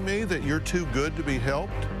telling me that you're too good to be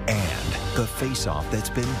helped? And the face-off that's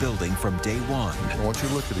been building from day one. I want you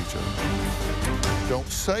to look at each other. Don't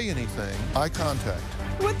say anything. Eye contact.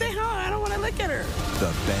 What the hell? I don't want to look at her.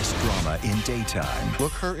 The best drama in daytime.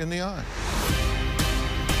 Look her in the eye.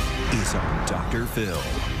 Is on Dr. Phill.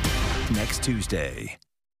 Next Tuesday.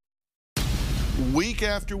 Week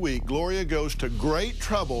after week, Gloria goes to great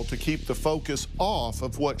trouble to keep the focus off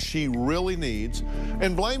of what she really needs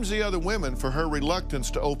and blames the other women for her reluctance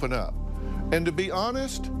to open up. And to be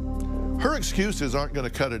honest, her excuses aren't going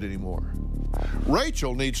to cut it anymore.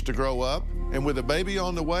 Rachel needs to grow up, and with a baby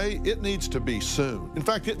on the way, it needs to be soon. In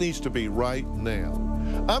fact, it needs to be right now.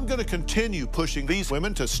 I'm going to continue pushing these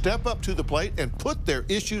women to step up to the plate and put their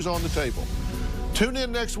issues on the table. Tune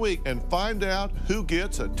in next week and find out who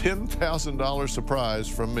gets a $10,000 surprise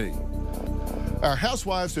from me. Our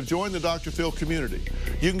housewives have joined the Dr. Phill community.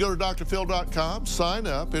 You can go to drphill.com, sign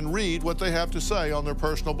up, and read what they have to say on their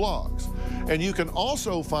personal blogs. And you can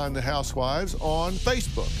also find the housewives on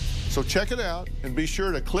Facebook. So check it out and be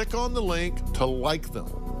sure to click on the link to like them.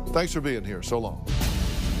 Thanks for being here. So long.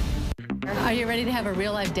 Are you ready to have a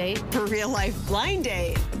real-life date? A real-life blind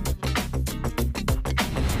date.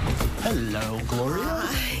 Hello, Gloria.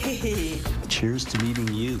 Hi. Cheers to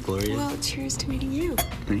meeting you, Gloria. Well, cheers to meeting you.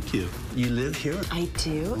 Thank you. You live here? I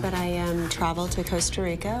do, but I travel to Costa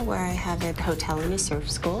Rica where I have a hotel and a surf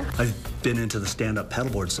school. I've been into the stand-up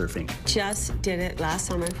paddleboard surfing. Just did it last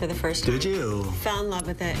summer for the first time. Did you? Fell in love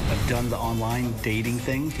with it. I've done the online dating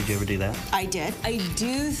thing. Did you ever do that? I did. I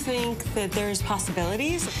do think that there's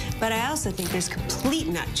possibilities, but I also think there's complete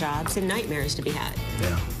nut jobs and nightmares to be had.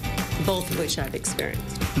 Yeah. Both of which I've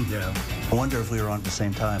experienced. Yeah. I wonder if we were on at the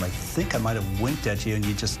same time. I think I might have winked at you and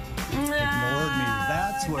you just ignored me.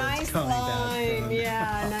 That's where nice it's coming line. back from.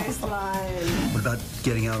 Yeah, nice line. What about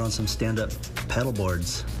getting out on some stand-up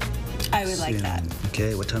paddleboards? I would like that.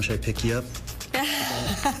 Okay, what time should I pick you up?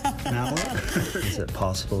 An hour? Is it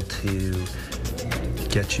possible to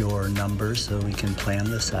get your number so we can plan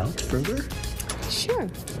this out further? Sure.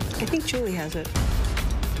 I think Julie has it.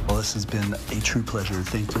 Well, this has been a true pleasure.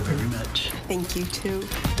 Thank you very much. Thank you, too.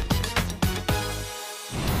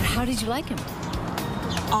 How did you like him?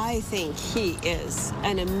 I think he is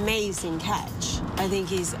an amazing catch. I think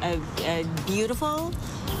he's a beautiful,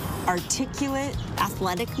 articulate,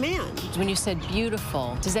 athletic man. When you said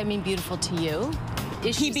beautiful, does that mean beautiful to you?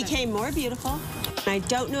 He became more beautiful. I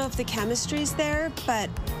don't know if the chemistry's there, but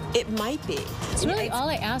it might be. It's really all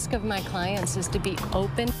I ask of my clients is to be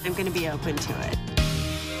open. I'm going to be open to it.